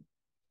 So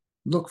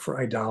look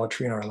for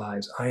idolatry in our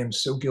lives. I am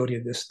so guilty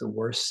of this, the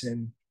worst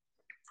sin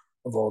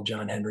of all,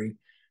 John Henry.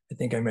 I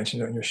think I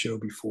mentioned it on your show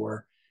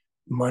before.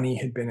 Money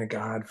had been a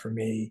god for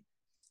me,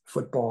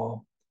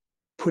 football,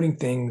 putting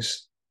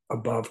things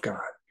above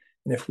God.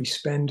 And if we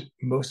spend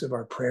most of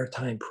our prayer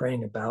time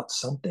praying about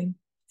something,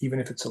 even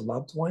if it's a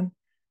loved one,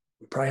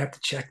 we probably have to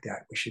check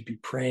that. We should be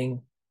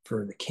praying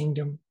for the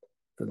kingdom,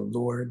 for the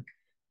Lord,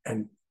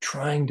 and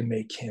trying to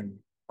make him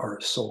our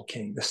sole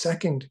king. The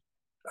second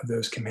of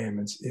those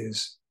commandments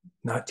is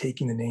not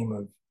taking the name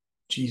of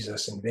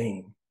Jesus in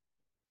vain.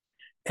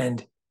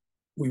 And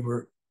we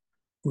were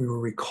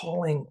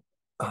recalling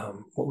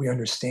what we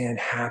understand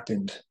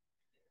happened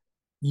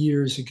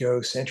years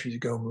ago, centuries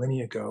ago,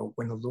 millennia ago,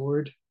 when the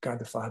Lord God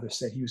the Father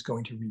said he was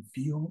going to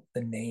reveal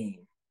the name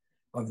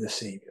of the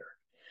Savior.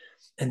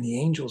 And the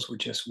angels were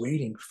just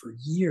waiting for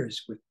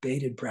years with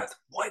bated breath.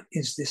 What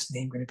is this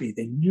name going to be?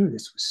 They knew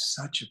this was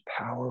such a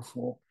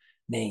powerful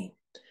name.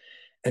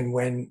 And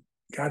when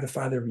God the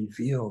Father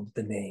revealed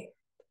the name,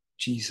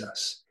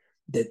 Jesus,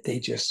 that they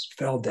just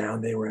fell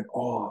down. They were in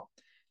awe.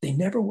 They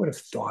never would have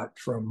thought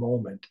for a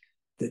moment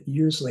that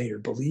years later,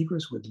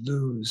 believers would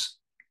lose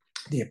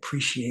the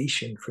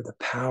appreciation for the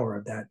power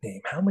of that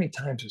name. How many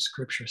times does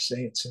scripture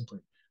say it simply?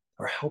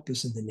 Our help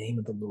is in the name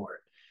of the Lord.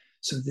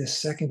 So this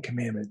second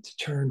commandment, to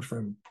turn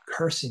from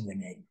cursing the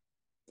name,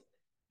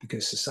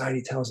 because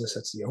society tells us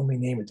that's the only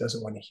name it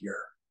doesn't want to hear.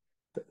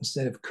 But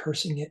instead of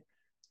cursing it,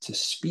 to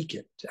speak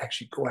it, to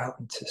actually go out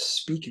and to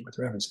speak it with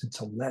reverence and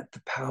to let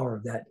the power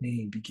of that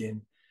name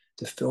begin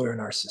to filter in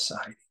our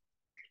society.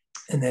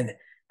 And then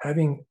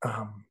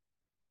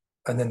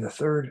and then the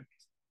third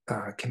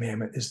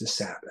commandment is the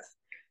Sabbath.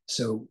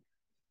 So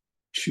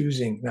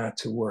choosing not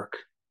to work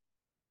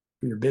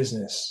for your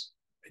business,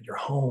 at your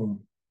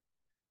home,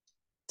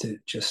 to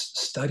just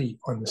study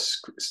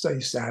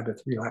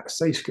Sabbath, relax,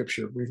 study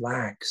scripture,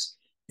 relax,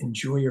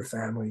 enjoy your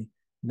family,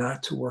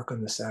 not to work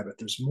on the Sabbath.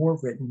 There's more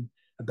written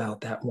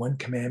about that one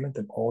commandment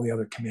than all the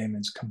other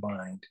commandments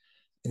combined.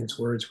 And his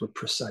words were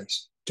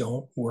precise.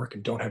 Don't work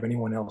and don't have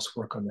anyone else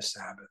work on the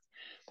Sabbath.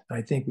 And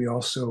I think we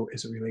also,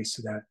 as it relates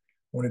to that,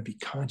 want to be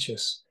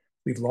conscious.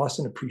 We've lost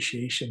an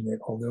appreciation that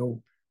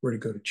although we're to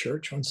go to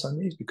church on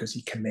Sundays because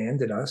he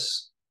commanded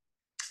us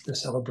to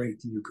celebrate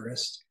the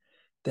Eucharist,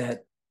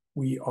 that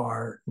we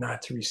are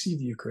not to receive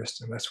the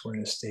Eucharist unless we're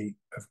in a state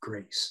of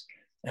grace.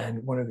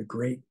 And one of the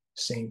great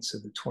saints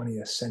of the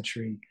 20th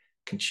century,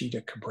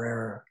 Conchita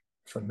Cabrera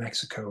from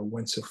Mexico,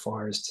 went so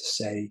far as to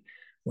say,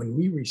 when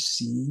we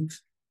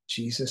receive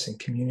Jesus in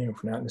communion,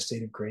 if we're not in a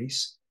state of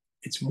grace,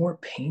 it's more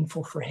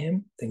painful for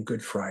him than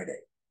Good Friday.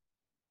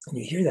 And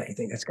you hear that, you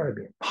think that's got to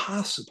be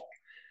impossible.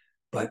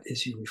 But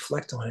as you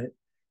reflect on it,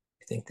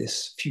 I think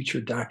this future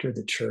doctor of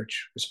the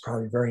church was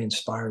probably very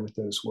inspired with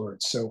those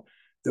words. So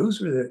those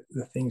were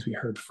the things we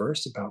heard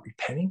first about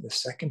repenting. The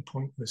second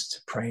point was to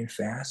pray and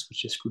fast,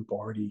 which this group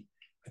already,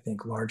 I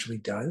think, largely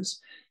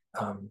does.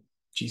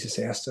 Jesus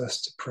asked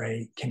us to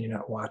pray, can you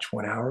not watch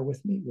 1 hour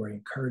with me? We're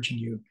encouraging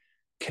you,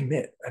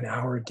 commit an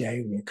hour a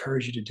day. We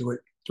encourage you to do it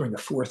during the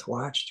fourth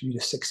watch, 3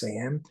 to 6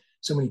 a.m.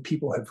 So many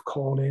people have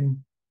called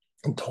in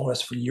and told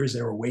us for years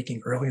they were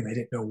waking early and they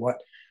didn't know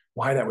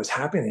why that was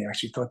happening. They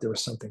actually thought there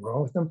was something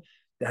wrong with them.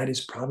 That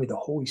is probably the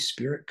Holy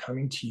Spirit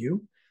coming to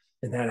you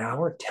in that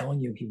hour, telling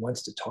you he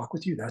wants to talk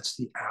with you. That's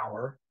the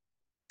hour,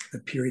 the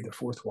period, the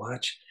fourth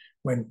watch,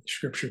 when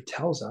scripture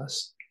tells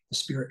us the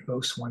Spirit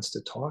most wants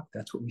to talk.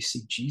 That's what we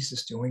see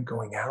Jesus doing,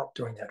 going out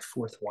during that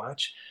fourth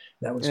watch.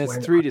 That was And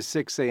it's 3 to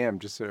 6 a.m.,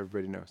 just so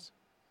everybody knows.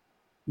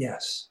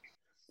 Yes.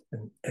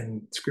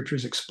 And scripture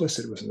is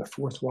explicit. It was in the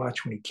fourth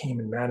watch when he came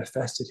and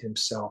manifested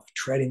himself,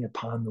 treading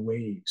upon the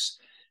waves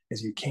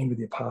as he came to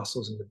the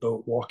apostles in the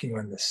boat, walking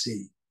on the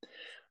sea.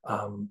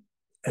 And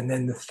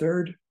then the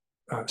third,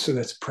 so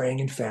that's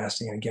praying and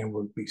fasting. And again,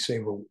 we say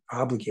we're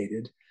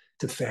obligated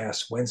to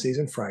fast Wednesdays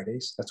and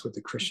Fridays. That's what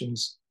the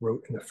Christians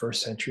wrote in the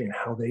first century and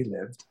how they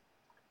lived.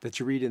 That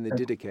you read in the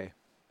Didache.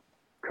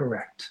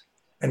 Correct.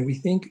 And we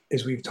think,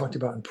 as we've talked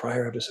about in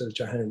prior episodes,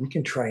 John Henry, we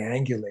can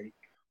triangulate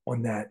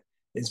on that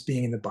as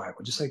being in the Bible.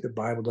 Just like the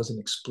Bible doesn't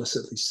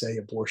explicitly say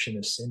abortion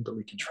is sin, but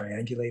we can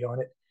triangulate on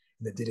it.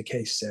 And the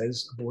Didache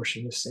says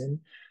abortion is sin.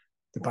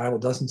 The Bible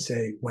doesn't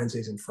say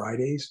Wednesdays and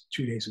Fridays,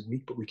 2 days a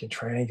week, but we can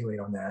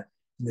triangulate on that.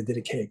 And the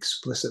Didache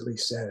explicitly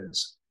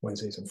says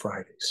Wednesdays and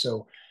Fridays.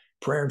 So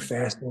prayer and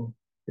fasting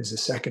is the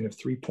second of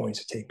 3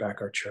 points to take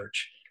back our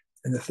church.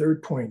 And the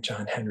third point,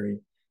 John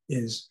Henry,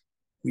 is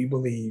we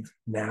believe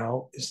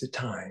now is the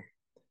time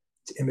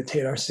to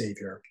imitate our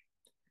Savior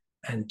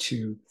and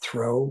to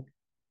throw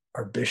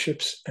our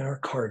bishops and our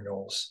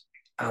cardinals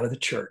out of the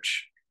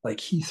church like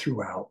he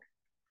threw out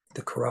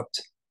the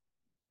corrupt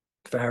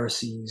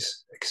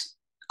Pharisees,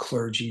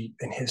 clergy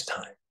in his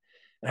time.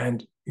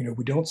 And,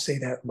 we don't say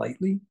that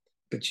lightly,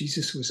 but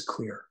Jesus was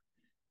clear.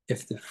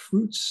 If the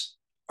fruits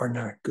are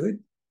not good,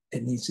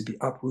 it needs to be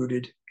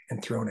uprooted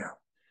and thrown out.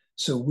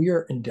 So we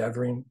are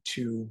endeavoring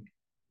to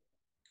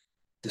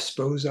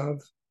dispose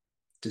of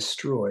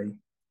destroy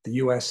the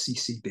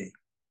USCCB.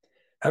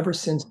 Ever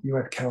since the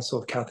U.S. Council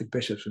of Catholic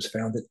Bishops was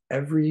founded,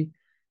 every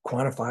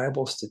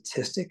quantifiable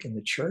statistic in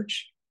the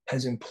church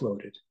has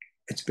imploded.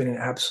 It's been an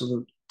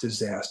absolute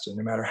disaster,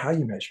 no matter how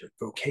you measure it.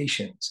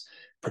 Vocations,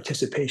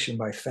 participation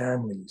by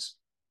families,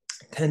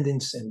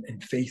 attendance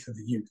and faith of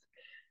the youth.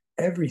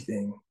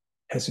 Everything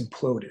has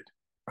imploded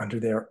under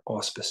their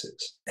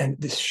auspices. And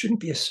this shouldn't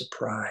be a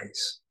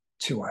surprise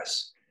to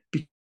us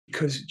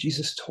because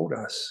Jesus told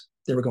us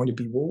there were going to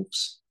be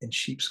wolves in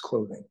sheep's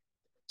clothing.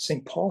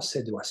 St. Paul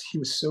said to us, he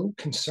was so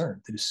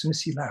concerned that as soon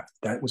as he left,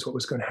 that was what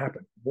was going to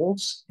happen.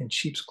 Wolves in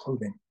sheep's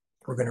clothing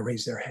were going to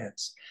raise their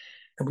heads.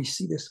 And we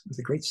see this with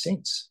the great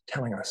saints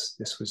telling us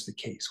this was the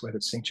case, whether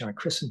it's St. John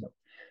Chrysostom.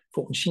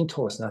 Fulton Sheen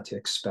told us not to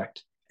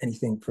expect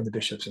anything from the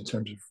bishops in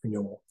terms of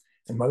renewal.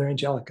 And Mother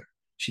Angelica,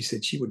 she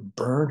said she would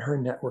burn her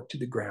network to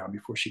the ground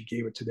before she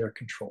gave it to their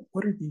control.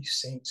 What are these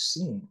saints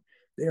seeing?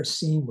 They are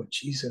seeing what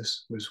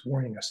Jesus was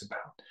warning us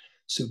about.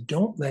 So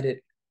don't let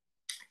it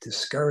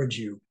discourage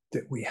you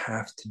that we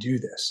have to do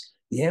this.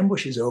 The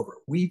ambush is over.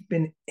 We've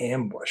been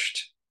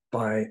ambushed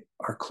by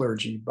our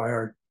clergy, by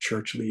our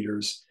church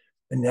leaders,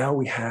 and now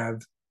we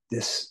have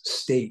this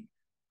state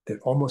that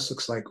almost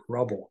looks like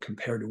rubble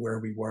compared to where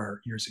we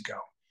were years ago.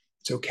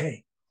 It's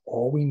okay.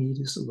 All we need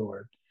is the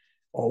Lord.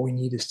 All we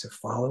need is to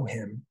follow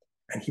him,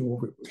 and he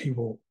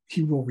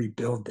will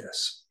rebuild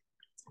this.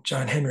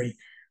 John Henry,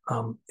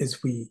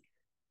 as we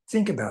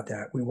think about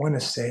that, we want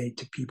to say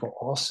to people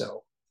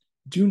also,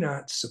 do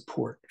not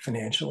support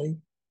financially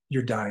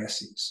your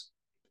diocese.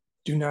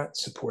 Do not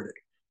support it.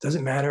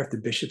 Doesn't matter if the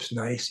bishop's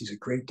nice, he's a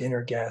great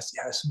dinner guest,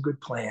 he has some good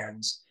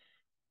plans.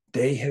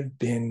 They have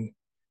been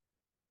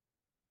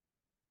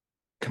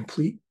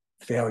complete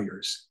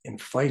failures in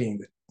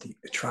fighting the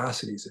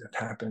atrocities that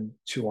have happened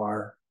to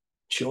our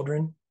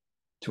children,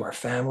 to our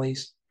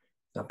families.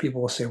 Now,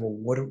 people will say, well,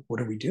 what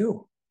do we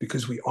do?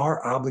 Because we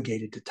are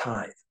obligated to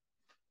tithe.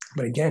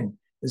 But again,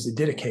 as the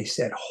Didache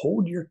said,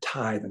 hold your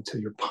tithe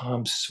until your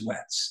palm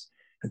sweats,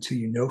 until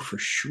you know for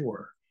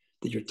sure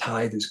that your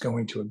tithe is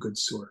going to a good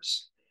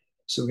source.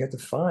 So we have to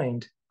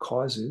find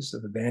causes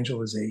of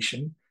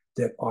evangelization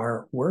that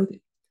are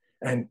worthy.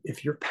 And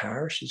if your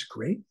parish is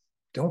great,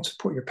 don't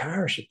support your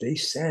parish if they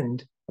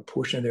send a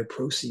portion of their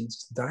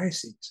proceeds to the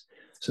diocese.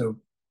 So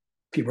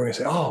people are going to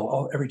say,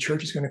 oh, every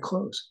church is going to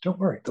close. Don't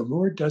worry. The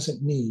Lord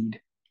doesn't need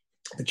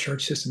the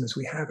church system as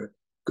we have it.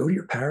 Go to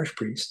your parish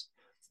priest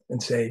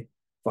and say,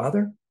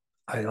 Father,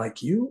 I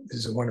like you. This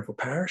is a wonderful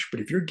parish. But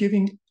if you're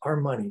giving our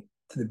money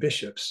to the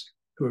bishops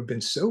who have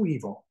been so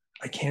evil,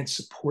 I can't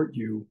support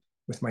you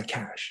with my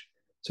cash.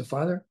 So,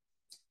 Father,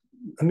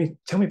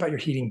 tell me about your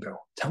heating bill.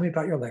 Tell me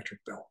about your electric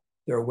bill.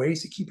 There are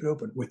ways to keep it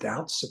open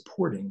without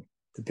supporting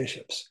the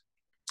bishops.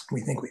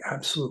 We think we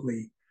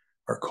absolutely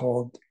are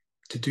called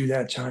to do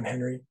that, John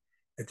Henry,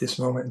 at this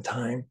moment in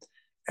time.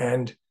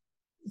 And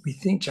we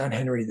think, John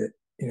Henry, that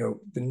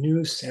the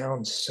news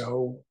sounds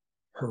so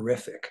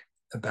horrific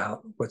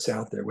about what's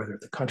out there, whether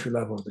at the country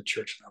level or the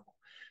church level.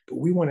 But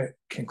we want to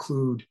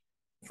conclude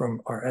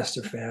from our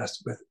Esther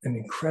fast with an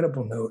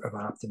incredible note of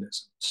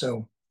optimism.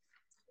 So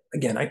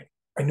again,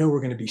 I know we're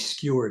going to be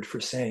skewered for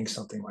saying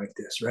something like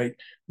this, right?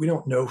 We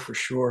don't know for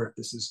sure if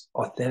this is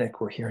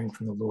authentic, we're hearing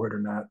from the Lord or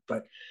not.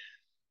 But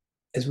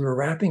as we were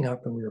wrapping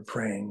up and we were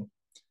praying,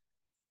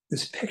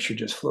 this picture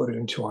just floated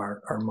into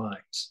our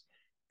minds.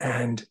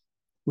 And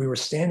we were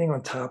standing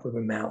on top of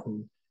a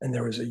mountain, and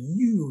there was a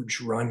huge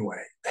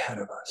runway ahead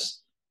of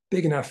us,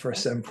 big enough for a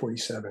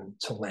 747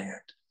 to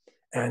land.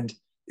 And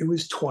it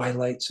was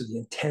twilight, so the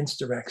intense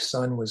direct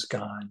sun was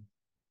gone,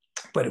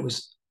 but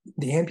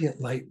the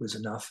ambient light was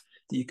enough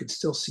that you could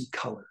still see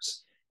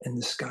colors. And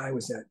the sky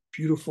was that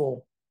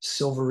beautiful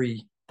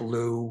silvery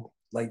blue,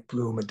 light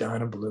blue,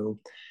 Madonna blue.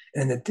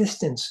 And in the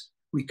distance,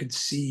 we could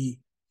see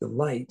the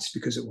lights,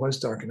 because it was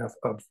dark enough,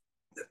 of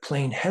the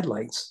plane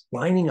headlights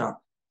lining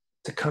up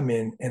to come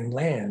in and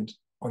land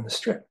on the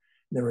strip.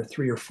 And there were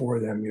 3 or 4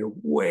 of them,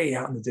 way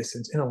out in the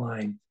distance in a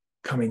line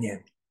coming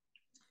in.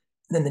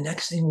 And then the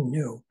next thing we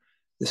knew,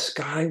 the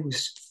sky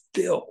was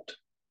filled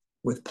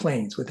with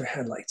planes with their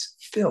headlights,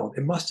 filled.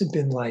 It must have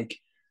been like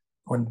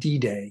on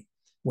D-Day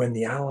when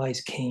the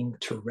Allies came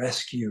to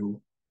rescue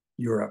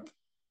Europe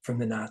from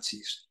the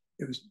Nazis.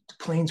 The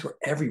planes were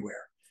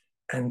everywhere.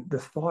 And the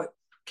thought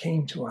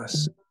came to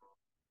us,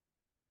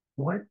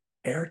 what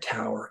air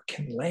tower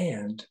can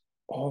land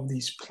all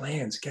these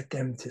planes, get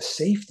them to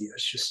safety?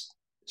 There's just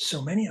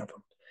so many of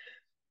them.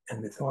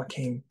 And the thought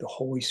came, the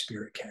Holy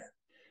Spirit can.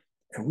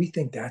 And we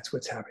think that's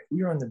what's happening.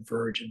 We are on the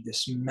verge of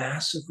this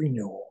massive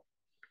renewal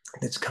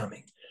that's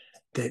coming,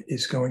 that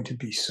is going to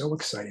be so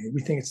exciting.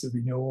 We think it's the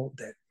renewal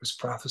that was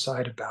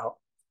prophesied about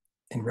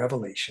in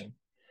Revelation.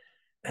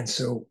 And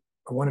so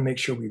I want to make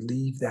sure we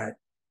leave that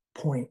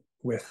point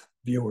with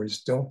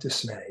viewers. Don't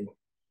dismay.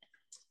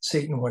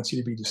 Satan wants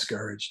you to be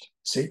discouraged.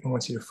 Satan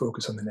wants you to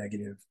focus on the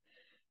negative.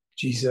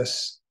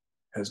 Jesus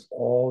has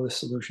all the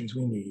solutions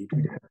we need.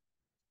 We have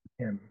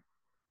him.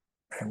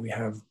 And we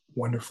have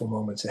wonderful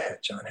moments ahead,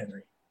 John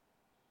Henry.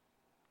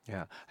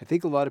 Yeah, I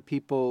think a lot of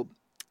people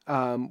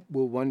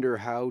will wonder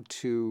how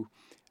to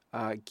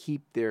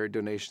keep their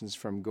donations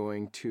from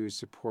going to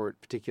support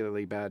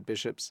particularly bad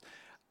bishops.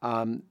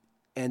 Um,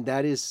 and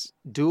that is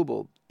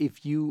doable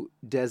if you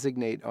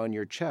designate on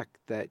your check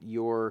that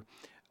your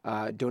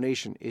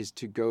donation is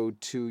to go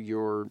to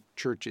your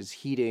church's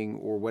heating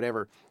or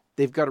whatever.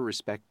 They've got to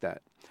respect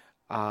that.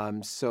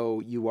 So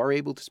you are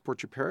able to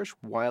support your parish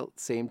while at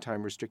the same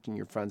time restricting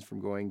your funds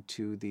from going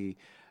to the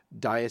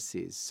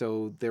diocese.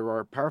 So there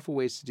are powerful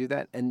ways to do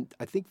that. And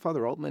I think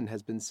Father Altman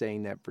has been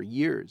saying that for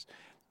years,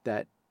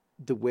 that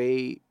the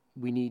way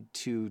we need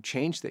to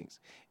change things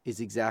is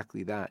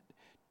exactly that,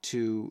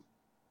 to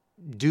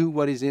do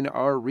what is in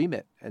our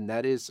remit, and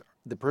that is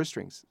the purse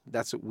strings.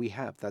 That's what we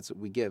have. That's what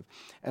we give.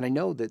 And I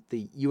know that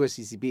the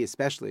USCCB,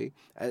 especially,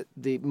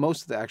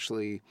 most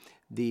of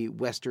the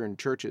Western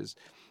churches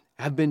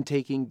have been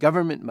taking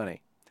government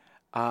money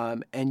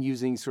and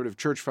using sort of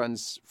church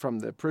funds from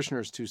the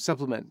parishioners to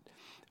supplement.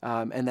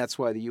 And that's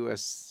why the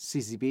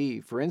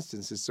USCCB, for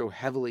instance, is so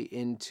heavily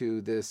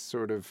into this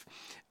sort of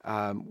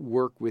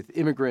work with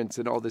immigrants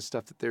and all this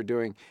stuff that they're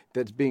doing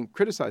that's being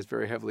criticized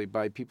very heavily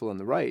by people on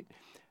the right.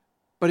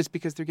 But it's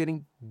because they're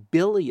getting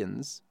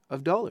billions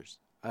of dollars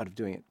out of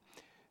doing it.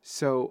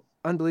 So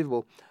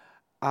unbelievable.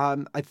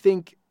 I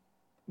think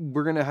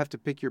we're going to have to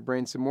pick your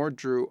brain some more,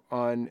 Drew,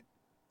 on,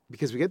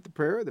 because we get the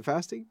prayer, the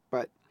fasting,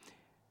 but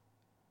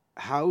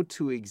how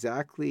to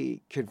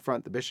exactly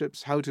confront the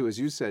bishops, how to, as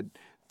you said,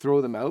 throw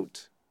them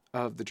out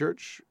of the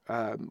church,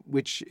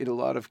 which in a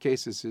lot of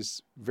cases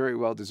is very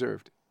well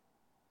deserved.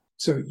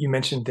 So you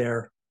mentioned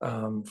there,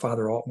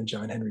 Father Altman,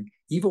 John Henry.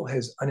 Evil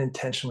has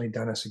unintentionally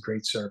done us a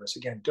great service.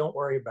 Again, don't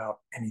worry about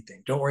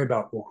anything. Don't worry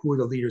about, well, who are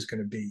the leaders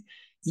going to be.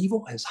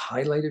 Evil has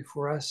highlighted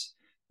for us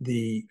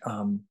the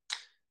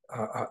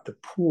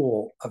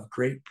pool of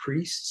great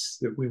priests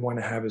that we want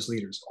to have as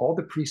leaders. All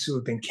the priests who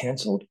have been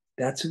canceled,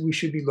 that's who we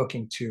should be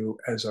looking to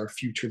as our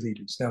future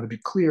leaders. Now, to be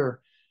clear,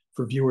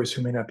 for viewers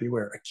who may not be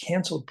aware, a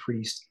canceled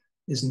priest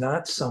is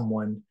not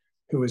someone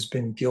who has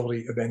been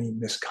guilty of any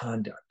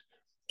misconduct.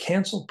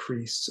 Canceled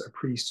priests are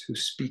priests who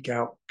speak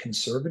out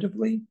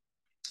conservatively,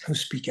 who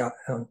speak out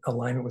in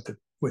alignment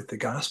with the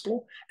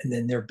gospel, and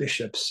then their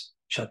bishops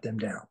shut them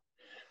down.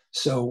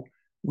 So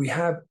we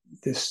have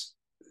this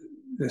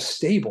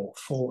stable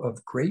full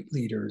of great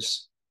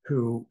leaders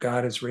who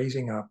God is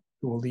raising up,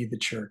 who will lead the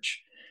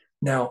church.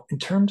 Now, in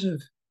terms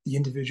of the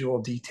individual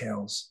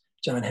details,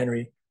 John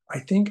Henry, I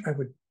think I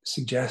would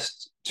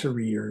suggest to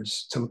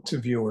readers, to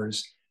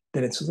viewers,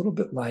 that it's a little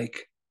bit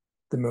like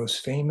the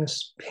most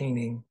famous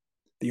painting,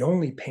 the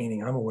only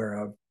painting I'm aware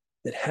of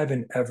that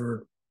heaven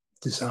ever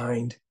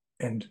designed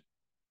and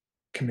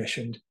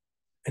commissioned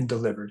and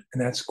delivered,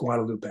 and that's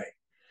Guadalupe.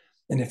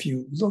 And if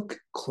you look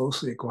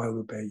closely at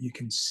Guadalupe, you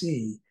can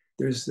see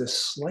there's the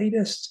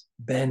slightest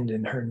bend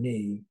in her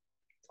knee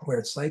where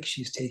it's like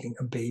she's taking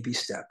a baby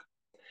step.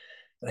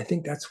 And I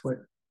think that's what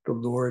the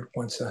Lord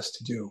wants us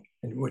to do,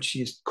 and what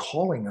she is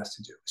calling us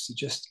to do, is to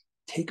just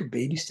take a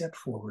baby step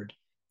forward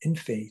in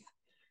faith.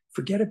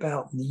 Forget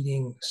about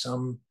needing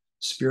some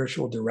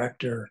spiritual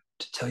director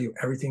to tell you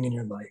everything in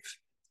your life.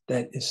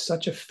 That is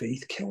such a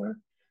faith killer.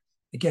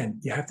 Again,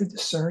 you have to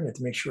discern, you have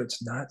to make sure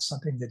it's not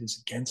something that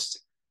is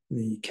against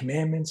the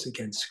commandments,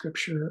 against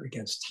scripture,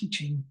 against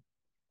teaching.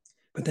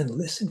 But then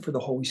listen for the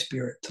Holy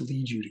Spirit to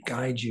lead you, to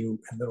guide you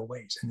in little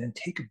ways, and then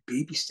take a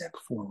baby step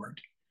forward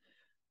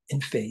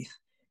in faith,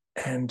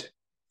 and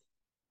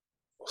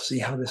we'll see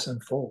how this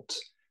unfolds.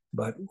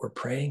 But we're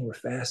praying, we're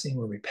fasting,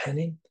 we're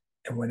repenting,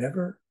 and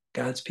whenever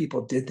God's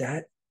people did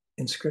that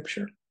in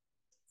scripture,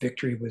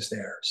 victory was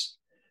theirs.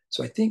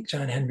 So I think,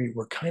 John Henry,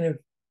 we're kind of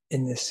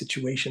in this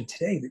situation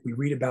today that we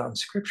read about in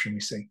scripture, and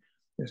we say,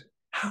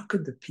 how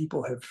could the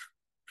people have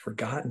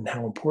forgotten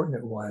how important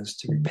it was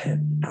to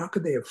repent? How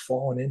could they have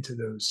fallen into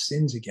those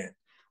sins again?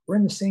 We're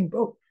in the same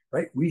boat,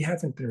 right? We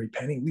haven't been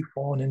repenting. We've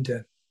fallen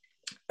into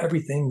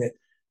everything that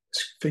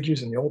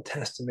figures in the Old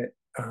Testament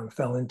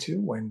fell into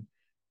when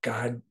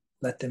God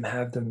let them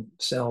have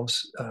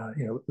themselves,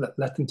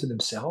 let them to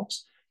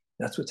themselves.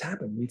 That's what's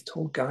happened. We've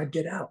told God,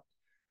 get out.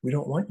 We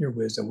don't want your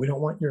wisdom. We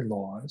don't want your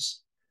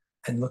laws.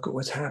 And look at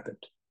what's happened.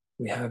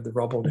 We have the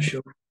rubble to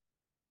show.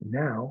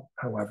 Now,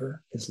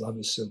 however, his love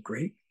is so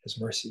great. His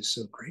mercy is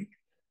so great.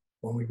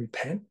 When we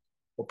repent,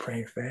 we'll pray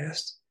and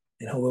fast,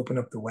 and he'll open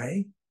up the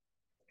way.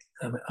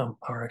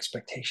 Our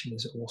expectation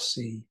is that we'll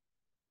see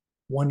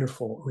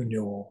wonderful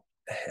renewal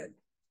ahead.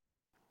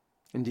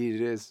 Indeed,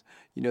 it is.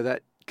 You know,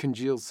 that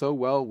congeals so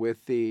well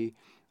with the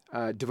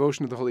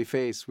devotion of the Holy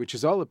Face, which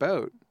is all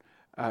about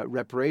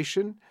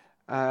reparation,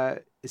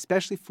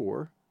 especially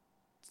for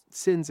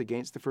sins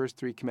against the first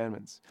three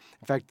commandments.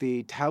 In fact,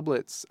 the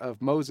tablets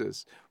of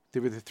Moses,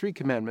 there were the three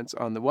commandments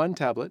on the one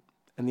tablet,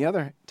 and the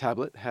other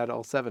tablet had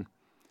all seven.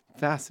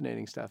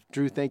 Fascinating stuff.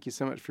 Drew, thank you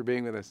so much for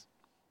being with us.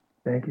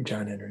 Thank you,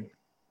 John Henry.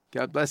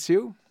 God bless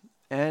you,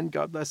 and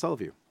God bless all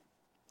of you.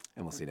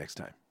 And we'll see you next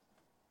time.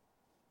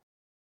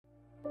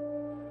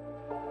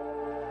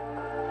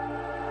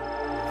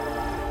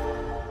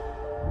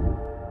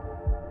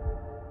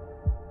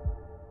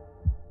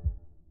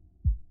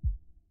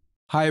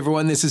 Hi,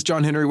 everyone. This is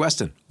John Henry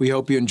Weston. We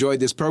hope you enjoyed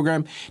this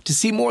program. To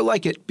see more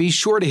like it, be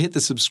sure to hit the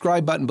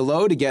subscribe button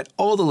below to get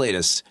all the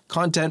latest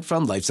content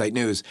from LifeSite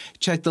News.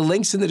 Check the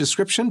links in the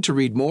description to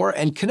read more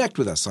and connect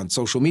with us on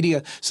social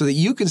media so that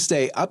you can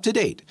stay up to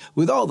date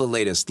with all the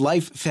latest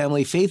life,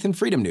 family, faith, and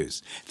freedom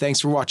news. Thanks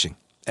for watching,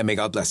 and may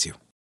God bless you.